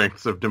of the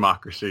strengths of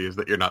democracy is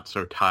that you're not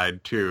so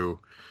tied to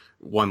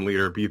one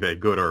leader, be they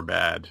good or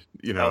bad.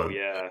 You know,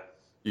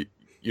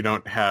 you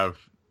don't have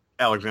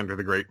Alexander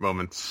the Great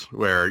moments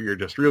where you're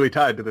just really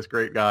tied to this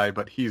great guy,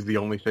 but he's the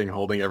only thing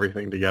holding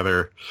everything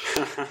together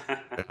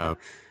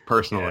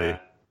personally.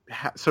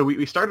 Yeah. So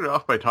we started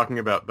off by talking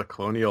about the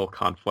colonial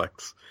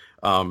conflicts.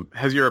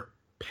 Has your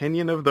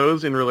opinion of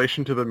those in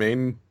relation to the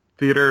main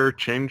theater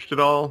changed at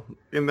all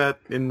in the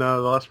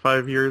last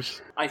 5 years?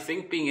 I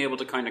think being able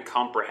to kind of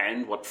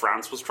comprehend what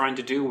France was trying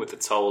to do with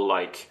its whole,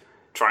 like,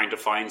 trying to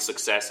find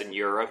success in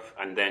Europe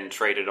and then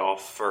trade it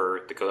off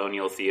for the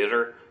colonial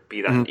theater,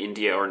 be that in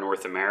India or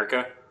North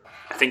America.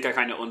 I think I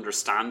kind of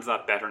understand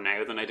that better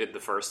now than I did the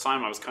first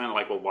time. I was kind of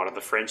like, well, what are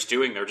the French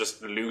doing? They're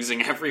just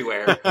losing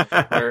everywhere.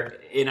 Where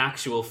in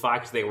actual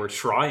fact, they were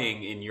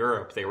trying in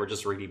Europe. They were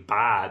just really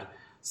bad.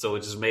 So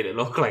it just made it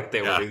look like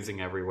they were losing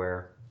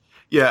everywhere.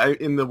 Yeah,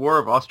 in the War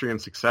of Austrian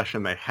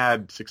Succession, they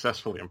had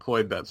successfully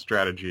employed that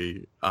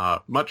strategy,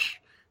 much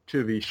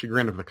to the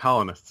chagrin of the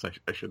colonists,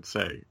 I should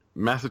say.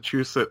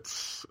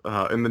 Massachusetts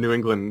and the New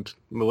England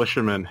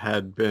militiamen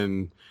had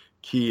been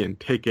key in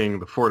taking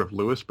the fort of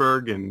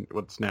Louisburg in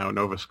what's now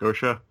Nova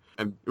Scotia.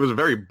 And it was a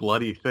very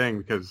bloody thing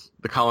because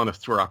the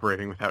colonists were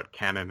operating without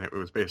cannon. It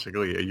was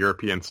basically a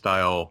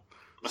European-style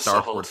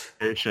star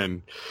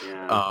fortification.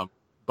 Yeah.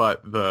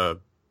 But the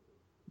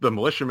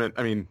militiamen,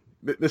 I mean,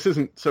 this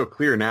isn't so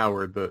clear now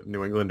where the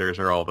New Englanders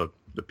are all the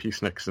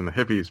peaceniks and the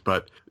hippies,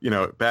 but,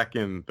 back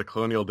in the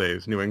colonial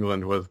days, New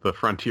England was the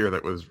frontier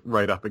that was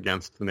right up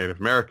against the Native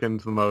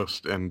Americans the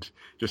most and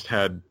just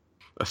had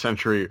a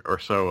century or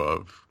so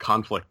of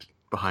conflict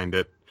behind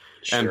it.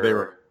 Sure. And they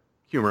were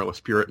humorless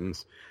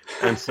Puritans.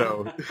 And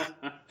so,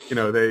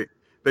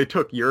 they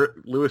took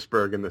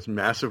Louisburg in this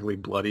massively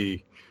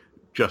bloody,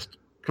 just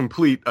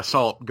complete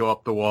assault, go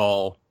up the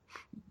wall,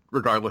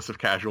 regardless of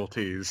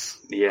casualties.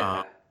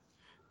 Yeah.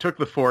 Took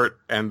the fort,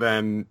 and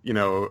then,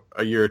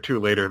 a year or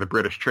two later, the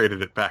British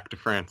traded it back to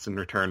France in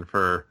return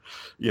for,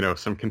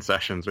 some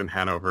concessions in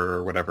Hanover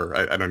or whatever.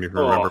 I don't even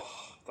remember.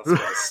 That's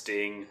got a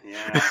sting,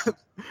 yeah.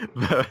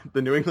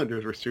 The New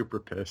Englanders were super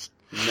pissed.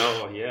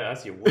 No, yeah,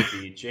 as you would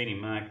be. Janie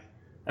Mac.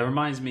 It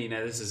reminds me,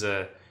 now this is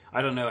I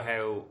don't know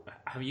how,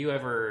 have you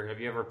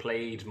ever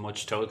played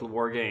much Total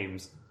War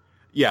games?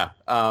 Yeah,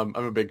 I'm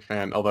a big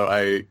fan, although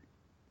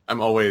I'm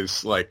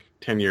always,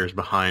 10 years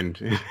behind.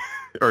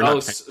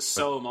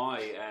 So am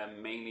I,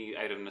 mainly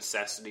out of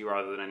necessity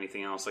rather than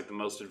anything else. Like, the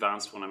most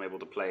advanced one I'm able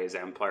to play is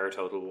Empire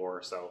Total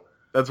War, so...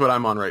 That's what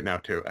I'm on right now,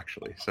 too,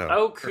 actually. So.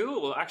 Oh,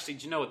 cool. Well, actually,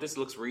 do you know what? This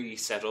looks really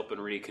set up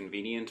and really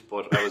convenient,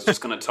 but I was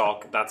just going to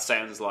talk... That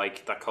sounds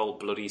like that whole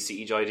bloody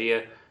siege idea.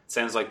 It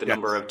sounds like the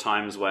number of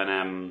times when...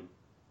 I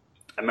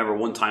remember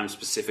one time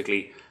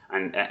specifically,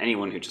 and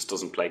anyone who just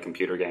doesn't play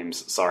computer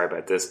games, sorry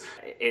about this.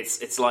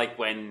 It's like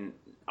when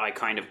I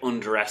kind of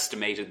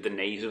underestimated the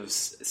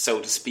natives,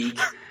 so to speak,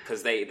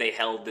 because they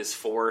held this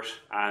fort,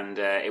 and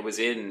it was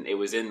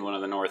in one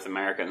of the North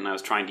America, and I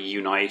was trying to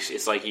unite.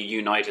 It's like you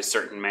unite a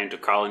certain amount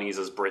of colonies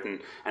as Britain,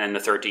 and then the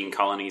 13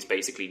 colonies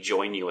basically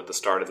join you at the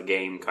start of the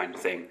game, kind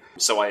of thing.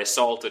 So I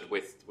assaulted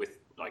with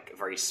like a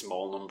very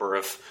small number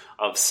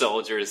of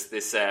soldiers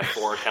this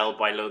fort held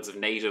by loads of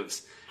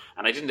natives,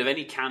 and I didn't have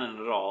any cannon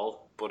at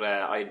all, but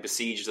I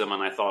besieged them,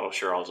 and I thought, oh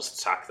sure, I'll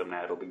just attack them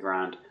now, it'll be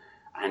grand.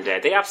 And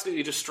they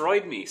absolutely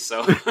destroyed me.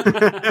 So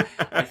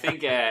I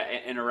think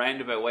in a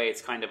roundabout way,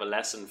 it's kind of a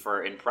lesson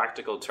in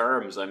practical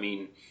terms. I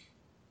mean,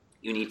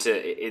 you need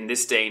to, in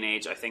this day and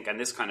age, I think, and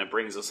this kind of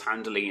brings us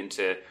handily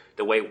into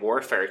the way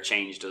warfare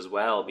changed as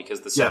well,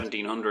 because the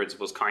 1700s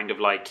was kind of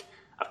like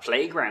a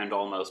playground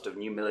almost of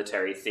new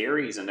military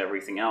theories and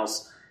everything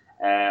else.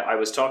 I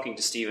was talking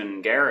to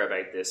Stephen Guerra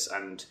about this,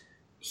 and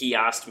he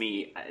asked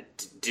me,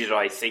 did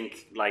I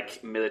think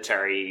like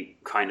military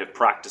kind of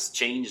practice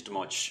changed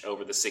much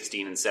over the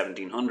 16 and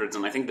 1700s?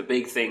 And I think the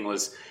big thing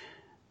was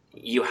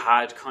you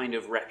had kind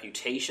of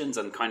reputations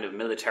and kind of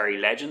military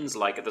legends.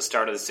 Like at the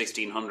start of the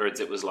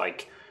 1600s, it was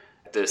like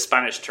the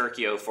Spanish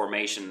Tercio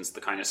formations,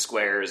 the kind of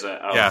squares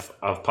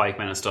of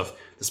pikemen and stuff.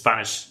 The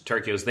Spanish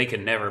Tercios, they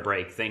can never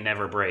break. They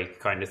never break,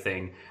 kind of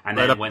thing. And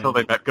right then up until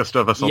they met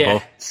Gustavus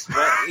Adolphus.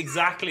 Right,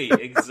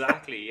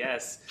 exactly,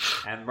 yes.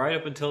 And right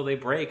up until they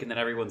break, and then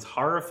everyone's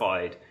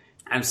horrified.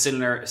 And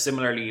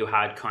similarly, you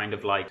had kind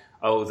of like,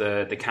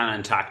 the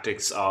cannon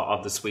tactics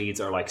of the Swedes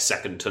are like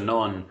second to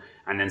none.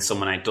 And then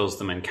someone outdoes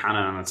them in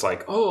cannon, and it's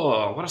like,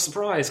 oh, what a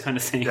surprise, kind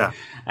of thing. Yeah.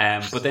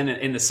 But then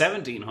in the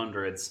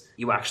 1700s,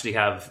 you actually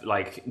have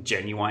like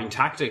genuine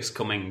tactics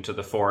coming to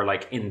the fore.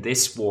 Like in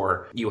this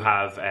war, you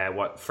have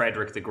what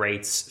Frederick the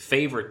Great's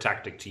favorite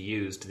tactic to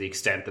use, to the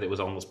extent that it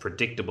was almost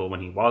predictable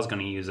when he was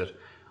going to use it,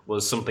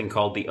 was something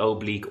called the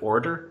oblique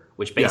order,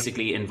 which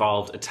basically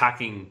involved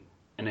attacking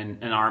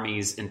an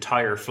army's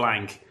entire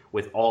flank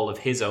with all of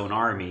his own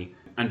army,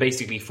 and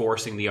basically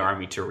forcing the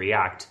army to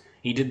react.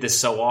 He did this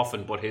so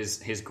often, but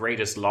his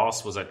greatest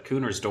loss was at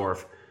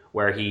Kunersdorf,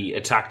 where he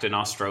attacked an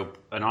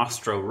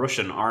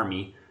Austro-Russian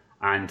army,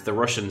 and the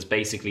Russians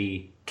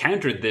basically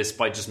countered this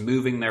by just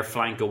moving their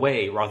flank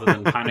away rather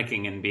than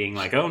panicking and being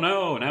like, oh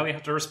no, now we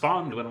have to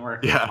respond when we're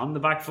on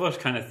the back foot,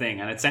 kind of thing.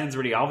 And it sounds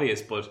really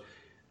obvious, but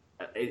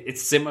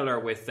it's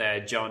similar with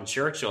John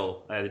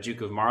Churchill, the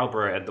Duke of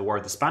Marlborough at the War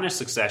of the Spanish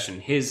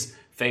Succession. His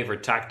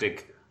favourite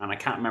tactic, and I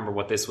can't remember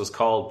what this was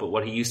called, but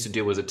what he used to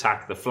do was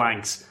attack the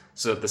flanks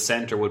so that the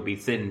centre would be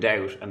thinned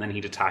out, and then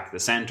he'd attack the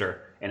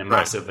centre in a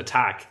massive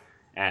attack,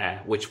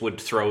 which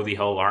would throw the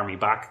whole army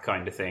back,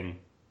 kind of thing.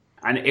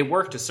 And it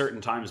worked at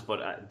certain times,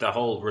 but the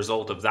whole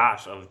result of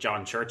that, of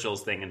John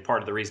Churchill's thing, and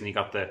part of the reason he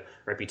got the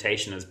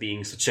reputation as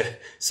being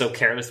so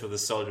careless with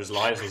his soldiers'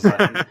 lives, was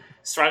that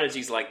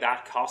strategies like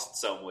that cost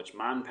so much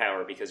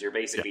manpower, because you're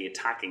basically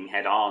attacking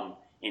head on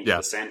into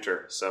the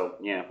centre. So,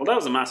 yeah, well, that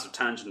was a massive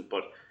tangent,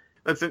 but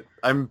That's it.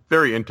 I'm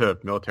very into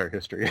military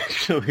history,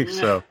 actually.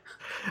 So,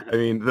 I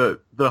mean,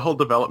 the whole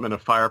development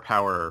of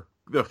firepower,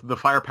 the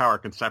firepower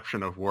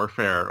conception of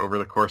warfare over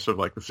the course of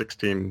like the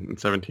 16th and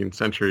 17th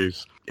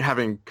centuries,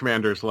 having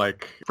commanders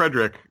like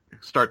Frederick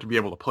start to be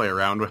able to play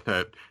around with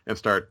it and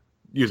start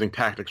using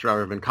tactics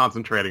rather than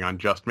concentrating on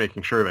just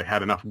making sure they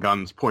had enough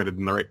guns pointed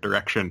in the right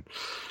direction,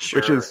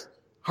 which is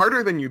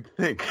harder than you'd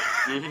think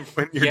when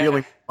you're dealing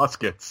with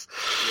muskets.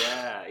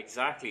 Yeah,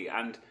 exactly.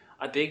 And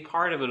a big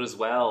part of it as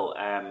well,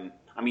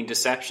 I mean,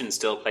 deception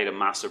still played a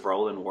massive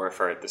role in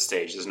warfare at this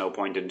stage. There's no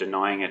point in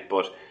denying it,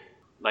 but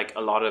like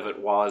a lot of it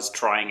was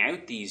trying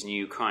out these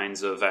new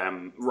kinds of,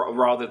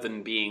 rather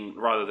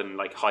than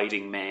like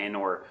hiding men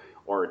or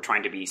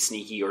trying to be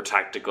sneaky or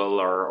tactical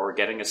or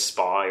getting a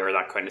spy or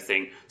that kind of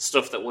thing,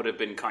 stuff that would have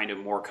been kind of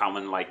more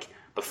common like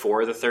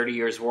before the 30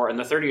 Years' War. And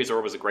the 30 Years'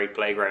 War was a great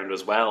playground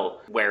as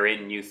well,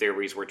 wherein new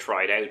theories were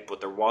tried out,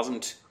 but there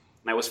wasn't.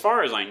 Now, as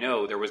far as I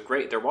know, there was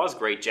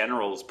great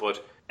generals,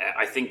 but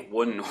I think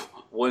one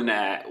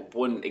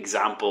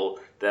example,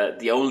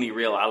 the only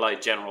real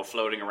Allied general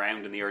floating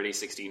around in the early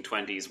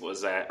 1620s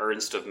was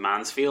Ernst of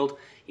Mansfield.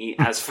 He,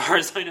 as far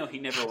as I know, he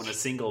never won a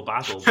single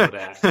battle,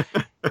 but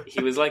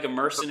he was like a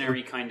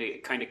mercenary kind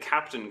of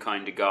captain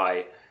kind of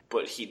guy.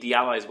 But the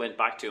Allies went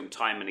back to him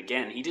time and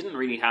again. He didn't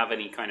really have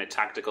any kind of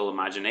tactical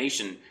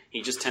imagination.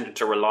 He just tended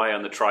to rely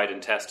on the tried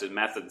and tested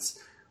methods,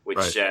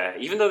 which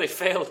even though they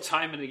failed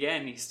time and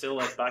again, he still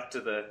went back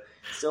to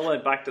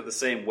the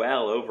same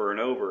well over and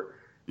over.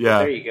 Yeah, but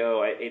there you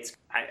go.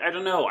 I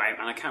don't know,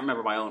 and I can't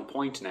remember my own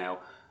point now.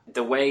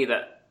 The way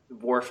that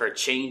warfare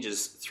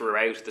changes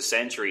throughout the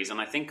centuries, and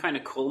I think kind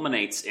of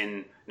culminates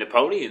in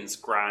Napoleon's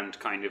grand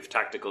kind of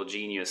tactical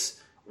genius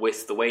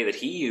with the way that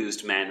he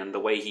used men and the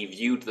way he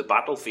viewed the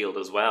battlefield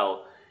as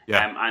well.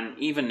 Yeah. And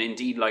even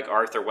indeed like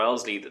Arthur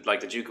Wellesley, like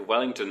the Duke of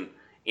Wellington,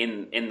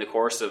 in the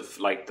course of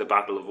like the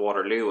Battle of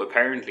Waterloo,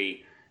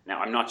 apparently, now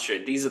I'm not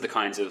sure, these are the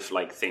kinds of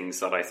like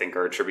things that I think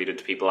are attributed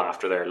to people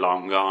after they're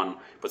long gone,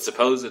 but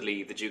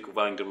supposedly the Duke of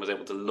Wellington was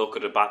able to look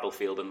at a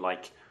battlefield and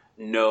like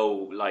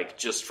know, like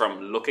just from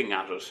looking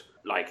at it,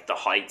 like the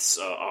heights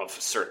of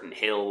certain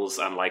hills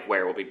and like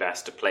where it would be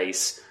best to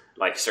place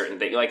like certain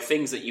things, like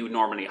things that you would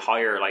normally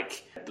hire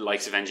like the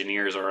likes of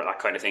engineers or that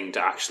kind of thing to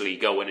actually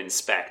go and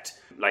inspect.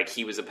 Like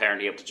he was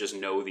apparently able to just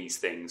know these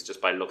things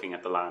just by looking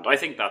at the land. I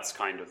think that's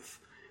kind of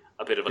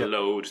a bit of a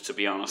load, to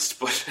be honest,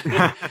 but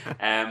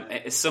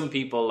some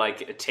people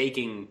like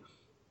taking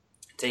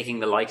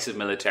the likes of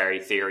military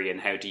theory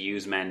and how to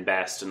use men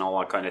best and all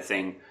that kind of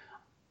thing.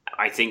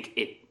 I think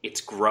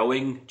it's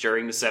growing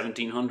during the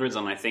 1700s,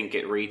 and I think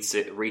it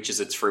reaches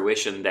its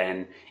fruition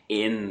then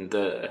in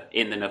the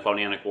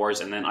Napoleonic Wars,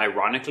 and then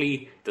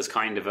ironically,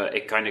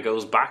 it kind of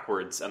goes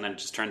backwards, and then it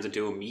just turns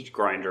into a meat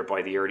grinder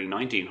by the early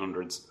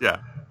 1900s. Yeah,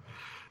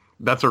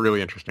 that's a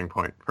really interesting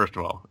point. First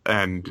of all,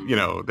 and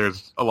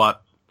there's a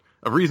lot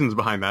of reasons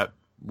behind that.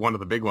 One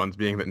of the big ones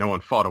being that no one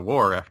fought a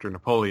war after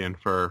Napoleon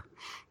for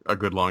a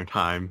good long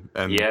time,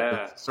 and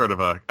it's sort of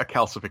a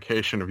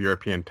calcification of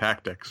European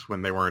tactics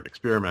when they weren't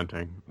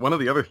experimenting. One of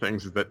the other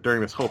things is that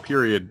during this whole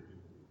period,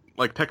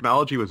 like,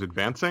 technology was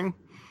advancing,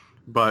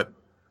 but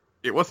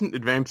it wasn't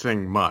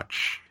advancing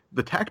much.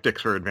 The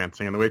tactics were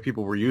advancing, and the way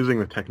people were using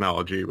the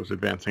technology was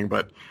advancing,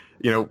 but,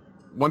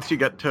 once you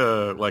get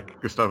to, like,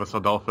 Gustavus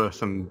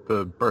Adolphus and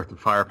the birth of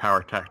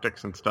firepower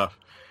tactics and stuff,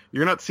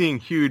 you're not seeing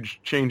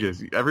huge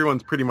changes.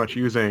 Everyone's pretty much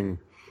using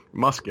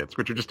muskets,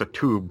 which are just a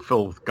tube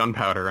filled with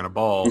gunpowder and a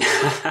ball.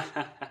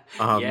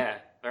 Yeah,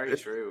 very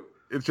true.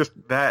 It's just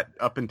that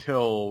up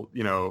until,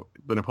 the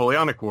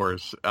Napoleonic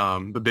Wars,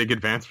 the big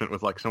advancement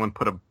was like someone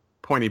put a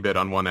pointy bit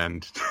on one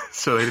end,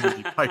 so they didn't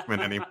use pikemen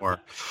anymore.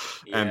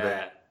 Yeah.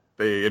 And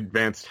they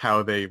advanced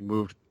how they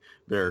moved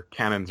their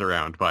cannons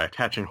around by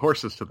attaching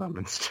horses to them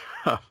and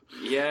stuff.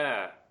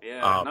 Yeah.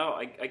 No,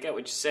 I get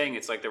what you're saying.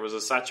 It's like there was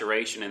a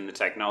saturation in the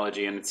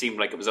technology, and it seemed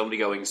like it was only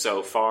going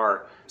so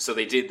far, so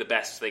they did the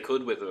best they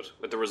could with it,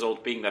 with the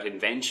result being that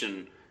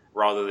invention,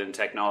 rather than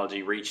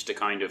technology, reached a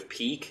kind of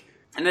peak.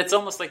 And it's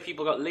almost like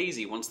people got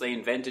lazy. Once they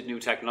invented new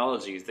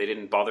technologies, they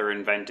didn't bother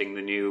inventing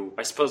the new...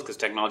 I suppose because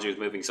technology was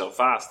moving so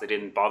fast, they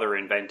didn't bother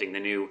inventing the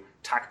new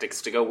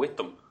tactics to go with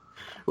them.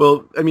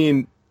 Well, I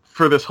mean,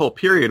 for this whole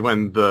period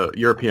when the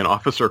European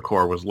officer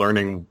corps was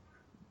learning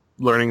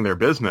their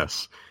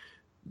business,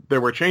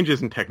 there were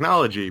changes in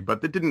technology,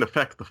 but that didn't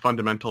affect the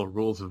fundamental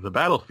rules of the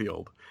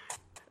battlefield.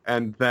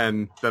 And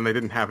then they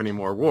didn't have any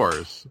more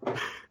wars.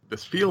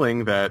 This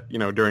feeling that,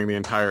 during the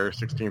entire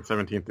 16th,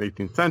 17th, and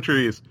 18th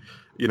centuries,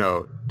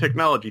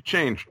 technology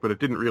changed, but it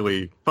didn't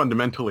really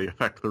fundamentally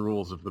affect the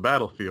rules of the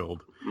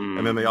battlefield.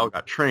 And then they all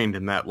got trained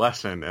in that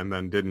lesson and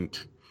then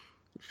didn't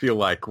feel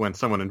like when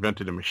someone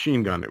invented a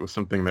machine gun, it was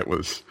something that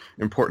was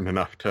important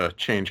enough to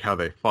change how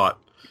they fought.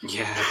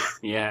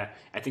 Yeah.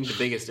 I think the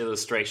biggest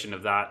illustration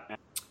of that,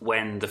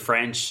 when the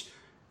French,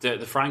 the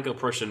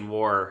Franco-Prussian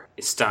War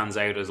stands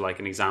out as like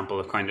an example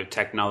of kind of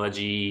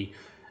technology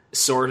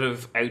sort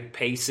of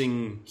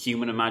outpacing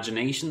human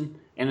imagination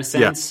in a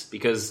sense,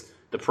 because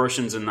the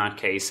Prussians in that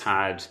case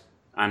had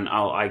and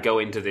I go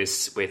into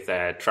this with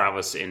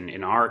Travis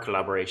in our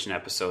collaboration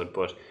episode,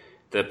 but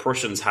the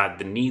Prussians had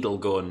the needle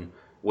gun,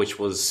 which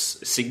was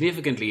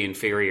significantly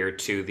inferior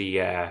to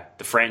the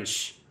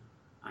French.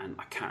 And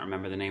I can't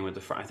remember the name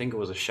of I think it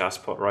was a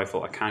chasse-pot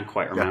rifle. I can't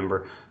quite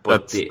remember.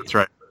 But that's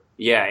right.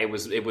 Yeah, it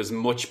was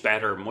much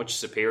better, much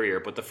superior.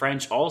 But the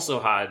French also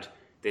had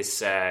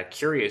this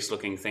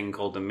curious-looking thing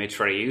called the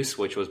mitrailleuse,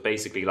 which was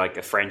basically like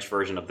a French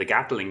version of the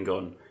Gatling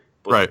gun.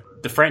 But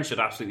the French had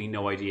absolutely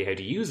no idea how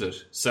to use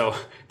it. So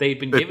they'd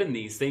been given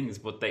these things,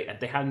 but they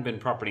hadn't been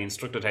properly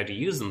instructed how to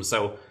use them.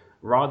 So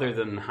rather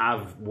than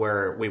have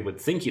where we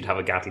would think you'd have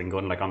a Gatling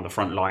gun, like on the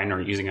front line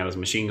or using it as a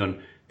machine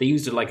gun, they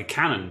used it like a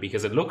cannon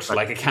because it looked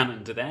like a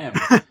cannon to them.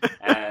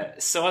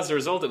 So as a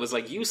result, it was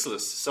like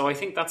useless. So I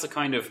think that's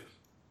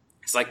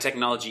it's like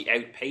technology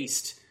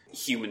outpaced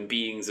human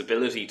beings'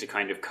 ability to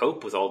kind of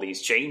cope with all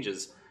these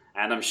changes.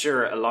 And I'm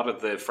sure a lot of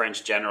the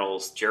French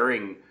generals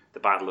during the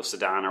Battle of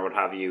Sedan or what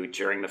have you,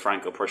 during the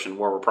Franco-Prussian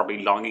War, were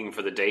probably longing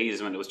for the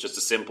days when it was just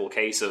a simple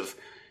case of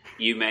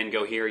you men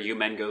go here, you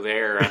men go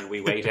there, and we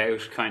wait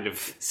out, kind of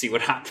see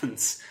what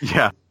happens.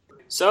 Yeah.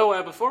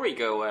 So before we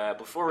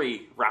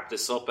wrap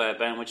this up,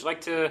 Ben, would you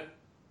like to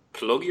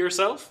plug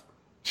yourself?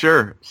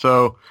 Sure.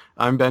 So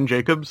I'm Ben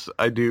Jacobs.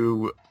 I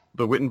do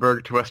the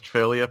Wittenberg to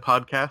Westphalia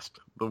podcast,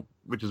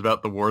 which is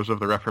about the Wars of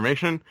the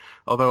Reformation,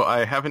 although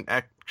I haven't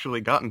actually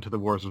gotten to the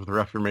Wars of the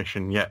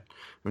Reformation yet.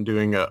 I'm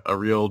doing a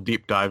real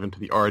deep dive into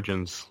the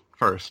origins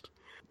first.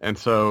 And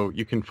so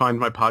you can find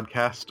my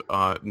podcast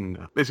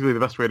on, basically the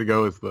best way to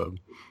go is the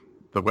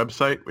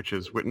website, which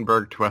is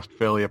Wittenberg to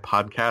Westphalia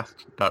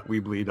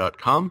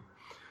podcast.weebly.com.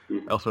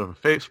 I also have a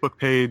Facebook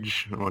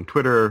page, I'm on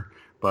Twitter,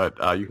 but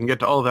you can get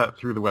to all of that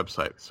through the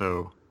website.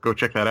 So go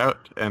check that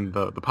out. And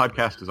the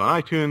podcast is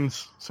on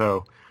iTunes,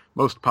 so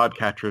most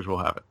podcatchers will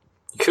have it.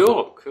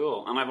 Cool.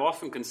 And I've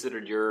often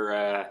considered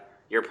your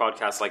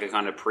podcast like a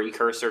kind of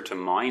precursor to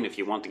mine if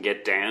you want to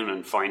get down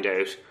and find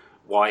out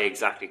why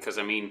exactly. Because,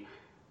 I mean,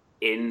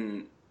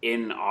 in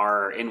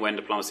When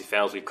Diplomacy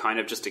Fails, we've kind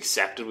of just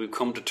accepted, we've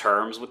come to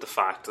terms with the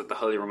fact that the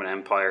Holy Roman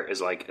Empire is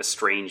like a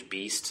strange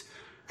beast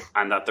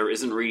and that there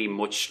isn't really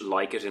much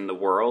like it in the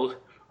world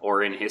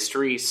or in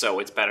history, so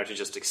it's better to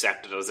just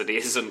accept it as it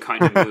is and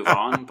kind of move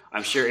on.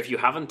 I'm sure if you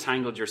haven't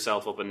tangled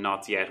yourself up in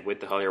knots yet with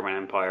the Holy Roman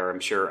Empire, I'm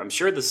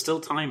sure there's still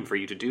time for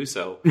you to do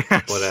so.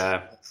 Yes.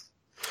 But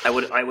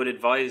I would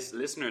advise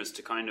listeners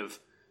to kind of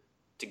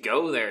to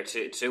go there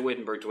to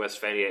Wittenberg to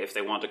Westphalia if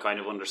they want to kind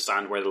of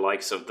understand where the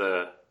likes of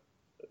the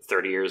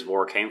 30 Years'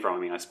 War came from. I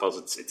mean, I suppose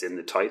it's in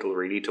the title,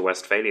 really, to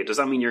Westphalia. Does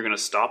that mean you're going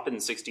to stop in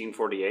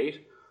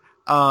 1648?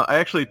 I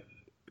actually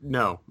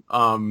no.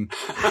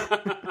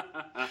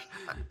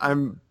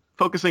 I'm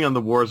focusing on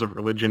the wars of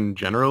religion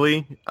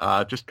generally,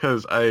 just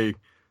because I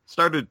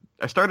started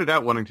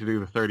out wanting to do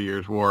the 30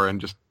 Years' War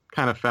and just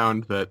kind of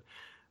found that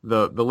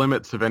the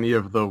limits of any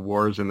of the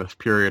wars in this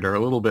period are a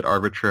little bit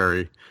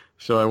arbitrary.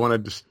 So I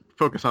wanted to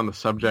focus on the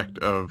subject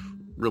of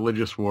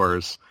religious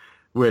wars,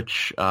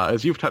 which,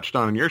 as you've touched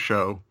on in your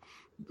show,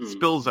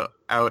 spills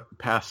out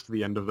past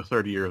the end of the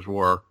 30 Years'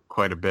 War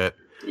quite a bit.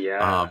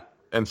 Yeah.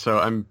 And so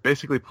I'm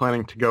basically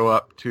planning to go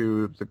up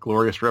to the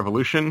Glorious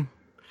Revolution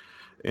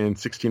in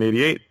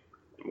 1688.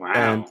 Wow.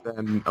 And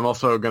then I'm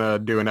also going to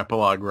do an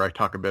epilogue where I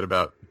talk a bit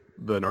about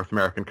the North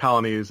American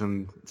colonies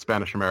and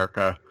Spanish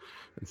America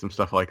and some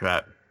stuff like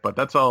that. But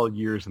that's all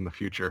years in the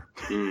future.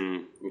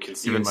 You can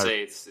even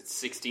say it's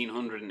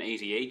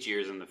 1688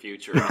 years in the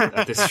future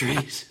at this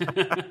rate.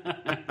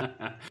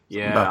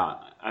 Yeah,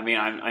 I mean,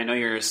 I know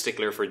you're a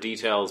stickler for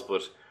details,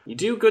 but you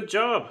do a good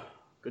job.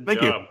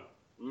 Thank you.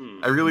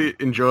 I really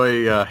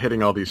enjoy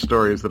hitting all these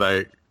stories that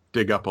I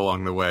dig up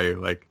along the way.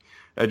 Like,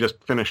 I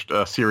just finished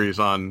a series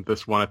on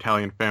this one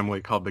Italian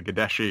family called the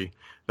Gadeschi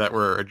that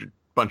were a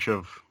bunch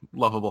of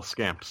lovable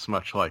scamps,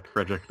 much like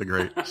Frederick the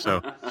Great.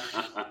 So,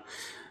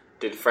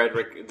 did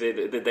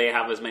they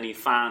have as many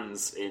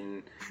fans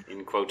in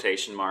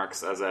quotation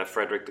marks as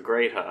Frederick the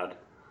Great had?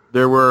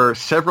 There were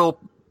several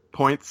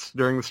points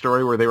during the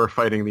story where they were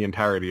fighting the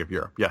entirety of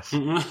Europe. Yes.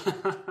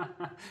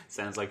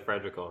 Sounds like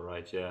Frederick, all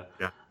right. Yeah.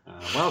 Yeah.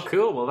 Well,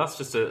 cool. Well, that's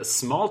just a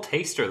small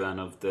taster then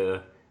of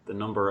the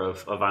number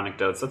of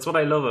anecdotes. That's what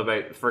I love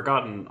about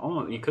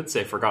you could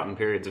say forgotten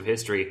periods of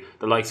history,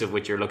 the likes of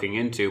which you're looking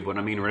into. But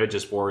I mean,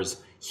 religious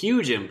wars,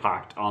 huge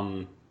impact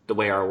on the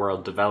way our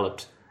world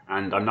developed.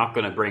 And I'm not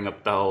going to bring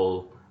up the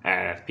whole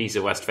Peace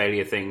of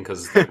Westphalia thing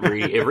because it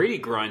really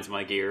grinds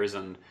my gears.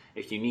 And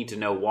if you need to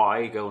know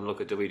why, go and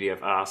look at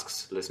WDF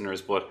Asks,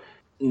 listeners. But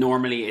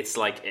normally it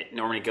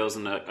goes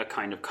in a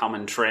kind of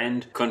common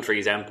trend.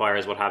 Countries,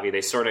 empires, what have you,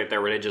 they sort out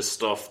their religious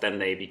stuff, then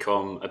they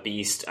become a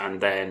beast,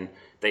 and then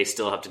they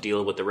still have to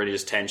deal with the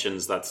religious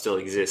tensions that still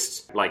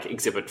exist, like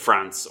exhibit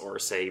France or,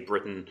 say,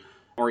 Britain,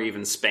 or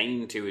even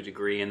Spain to a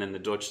degree, and then the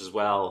Dutch as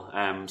well.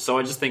 So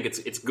I just think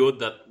it's good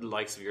that the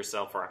likes of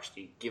yourself are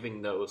actually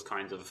giving those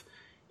kinds of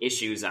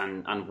issues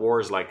and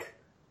wars like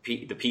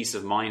the peace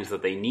of mind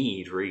that they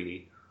need,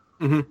 really.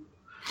 Mm-hmm.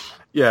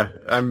 Yeah,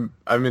 I'm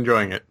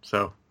enjoying it,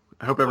 so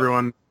I hope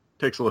everyone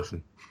takes a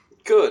listen.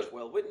 Good.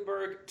 Well,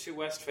 Wittenberg to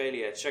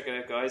Westphalia. Check it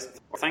out, guys.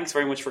 Thanks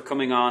very much for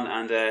coming on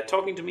and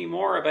talking to me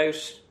more about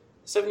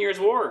 7 Years'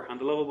 War and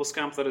the lovable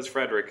scamp that is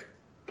Frederick.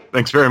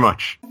 Thanks very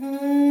much.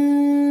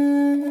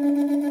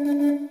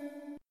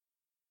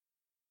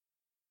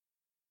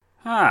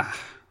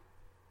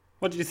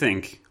 What did you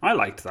think? I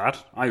liked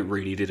that. I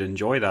really did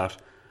enjoy that.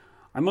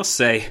 I must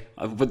say,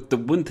 but the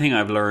one thing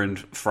I've learned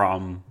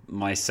from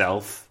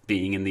myself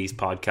being in these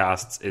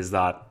podcasts is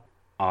that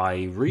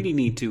I really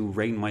need to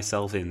rein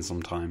myself in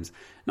sometimes.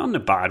 Not in a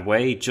bad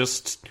way,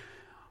 just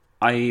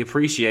I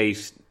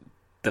appreciate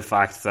the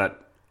fact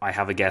that I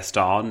have a guest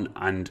on,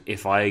 and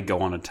if I go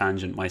on a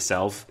tangent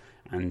myself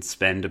and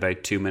spend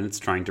about 2 minutes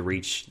trying to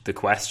reach the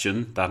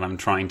question that I'm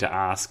trying to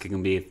ask, it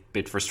can be a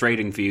bit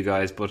frustrating for you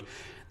guys, but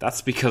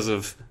that's because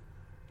of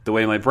the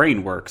way my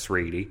brain works,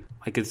 really.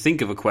 I could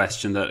think of a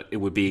question that it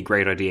would be a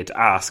great idea to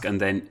ask,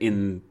 and then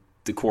in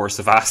the course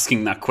of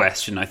asking that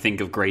question, I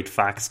think of great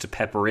facts to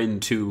pepper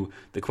into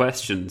the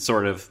question,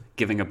 sort of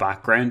giving a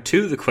background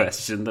to the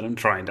question that I'm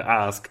trying to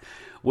ask,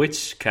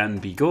 which can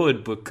be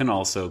good, but can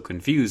also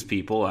confuse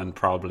people and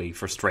probably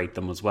frustrate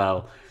them as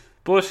well.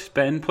 But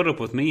Ben put up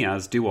with me,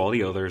 as do all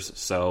the others,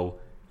 so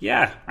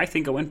yeah, I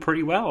think it went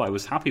pretty well. I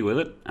was happy with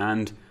it,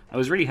 and I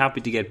was really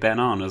happy to get Ben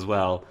on as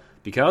well,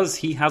 because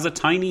he has a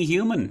tiny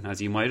human,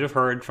 as you might have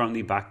heard from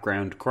the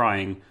background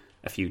crying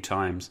a few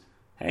times.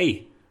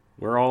 Hey,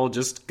 we're all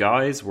just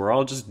guys, we're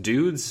all just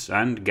dudes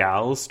and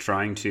gals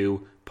trying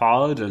to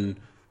pod, and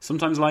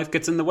sometimes life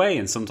gets in the way,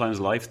 and sometimes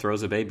life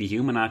throws a baby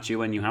human at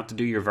you, and you have to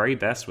do your very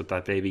best with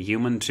that baby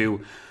human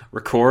to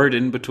record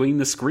in between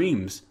the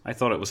screams. I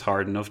thought it was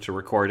hard enough to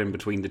record in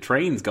between the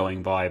trains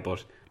going by,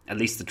 but at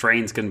least the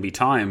trains can be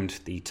timed.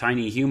 The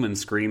tiny human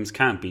screams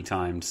can't be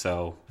timed,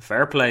 so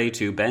fair play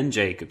to Ben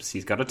Jacobs.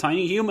 He's got a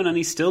tiny human and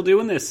he's still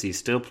doing this. He's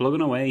still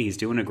plugging away. He's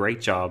doing a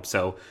great job,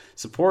 so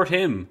support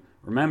him.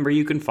 Remember,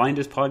 you can find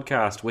his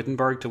podcast,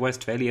 Wittenberg to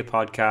Westphalia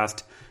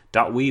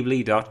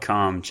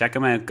podcast.weebly.com. Check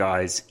him out,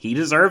 guys. He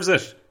deserves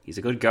it. He's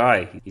a good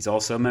guy. He's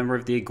also a member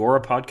of the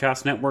Agora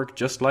Podcast Network,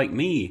 just like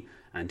me.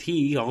 And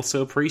he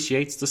also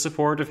appreciates the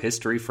support of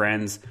history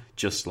friends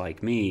just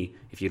like me.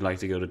 If you'd like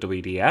to go to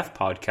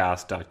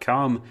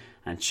wdfpodcast.com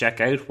and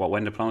check out what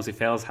When Diplomacy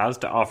Fails has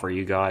to offer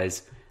you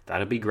guys,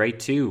 that'd be great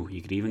too.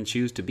 You could even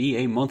choose to be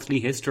a monthly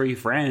history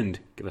friend.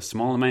 Give a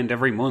small amount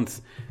every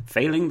month.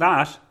 Failing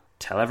that,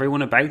 tell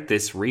everyone about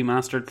this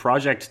remastered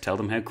project. Tell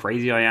them how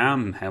crazy I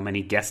am, how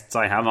many guests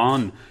I have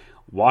on,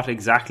 what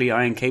exactly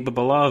I am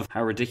capable of,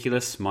 how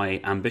ridiculous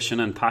my ambition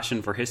and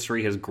passion for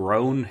history has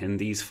grown in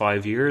these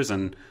 5 years,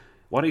 and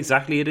what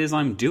exactly it is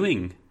I'm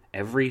doing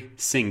every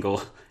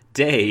single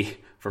day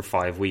for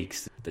 5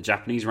 weeks. The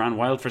Japanese ran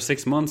wild for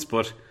 6 months,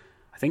 but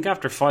I think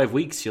after 5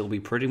 weeks you'll be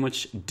pretty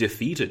much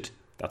defeated.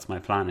 That's my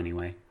plan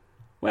anyway.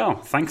 Well,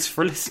 thanks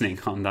for listening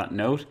on that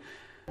note.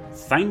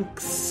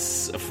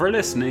 Thanks for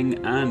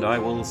listening, and I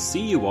will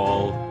see you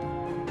all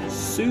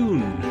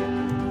soon.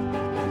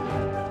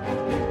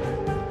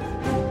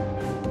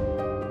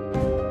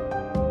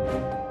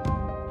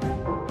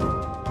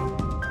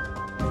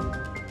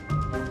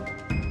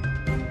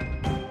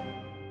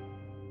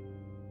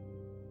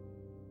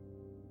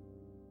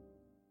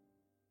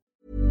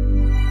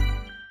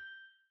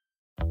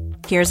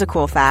 Here's a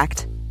cool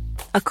fact.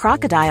 A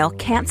crocodile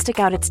can't stick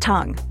out its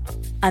tongue.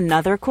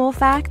 Another cool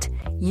fact,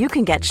 you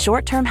can get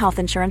short-term health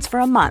insurance for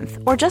a month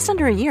or just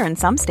under a year in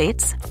some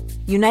states.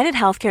 United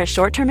Healthcare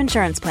short-term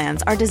insurance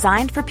plans are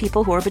designed for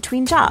people who are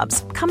between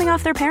jobs, coming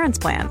off their parents'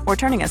 plan, or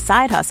turning a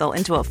side hustle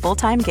into a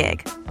full-time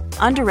gig.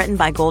 Underwritten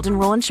by Golden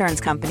Rule Insurance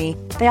Company,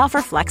 they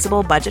offer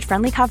flexible,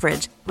 budget-friendly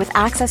coverage with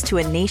access to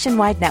a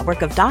nationwide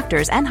network of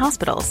doctors and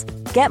hospitals.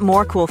 Get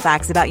more cool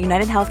facts about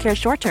United Healthcare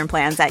short-term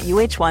plans at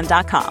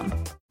uh1.com.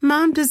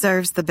 Mom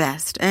deserves the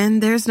best,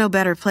 and there's no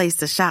better place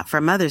to shop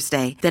for Mother's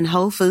Day than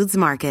Whole Foods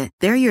Market.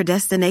 They're your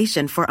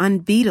destination for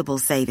unbeatable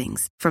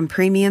savings, from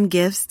premium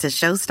gifts to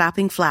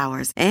show-stopping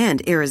flowers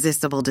and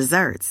irresistible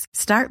desserts.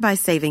 Start by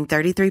saving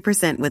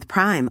 33% with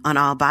Prime on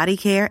all body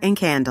care and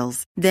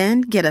candles.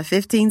 Then get a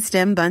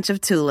 15-stem bunch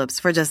of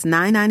tulips for just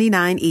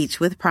 $9.99 each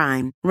with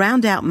Prime.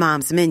 Round out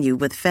Mom's menu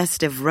with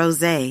festive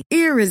rosé,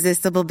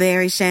 irresistible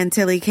berry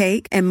chantilly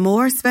cake, and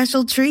more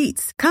special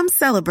treats. Come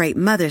celebrate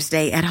Mother's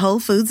Day at Whole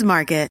Foods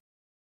Market.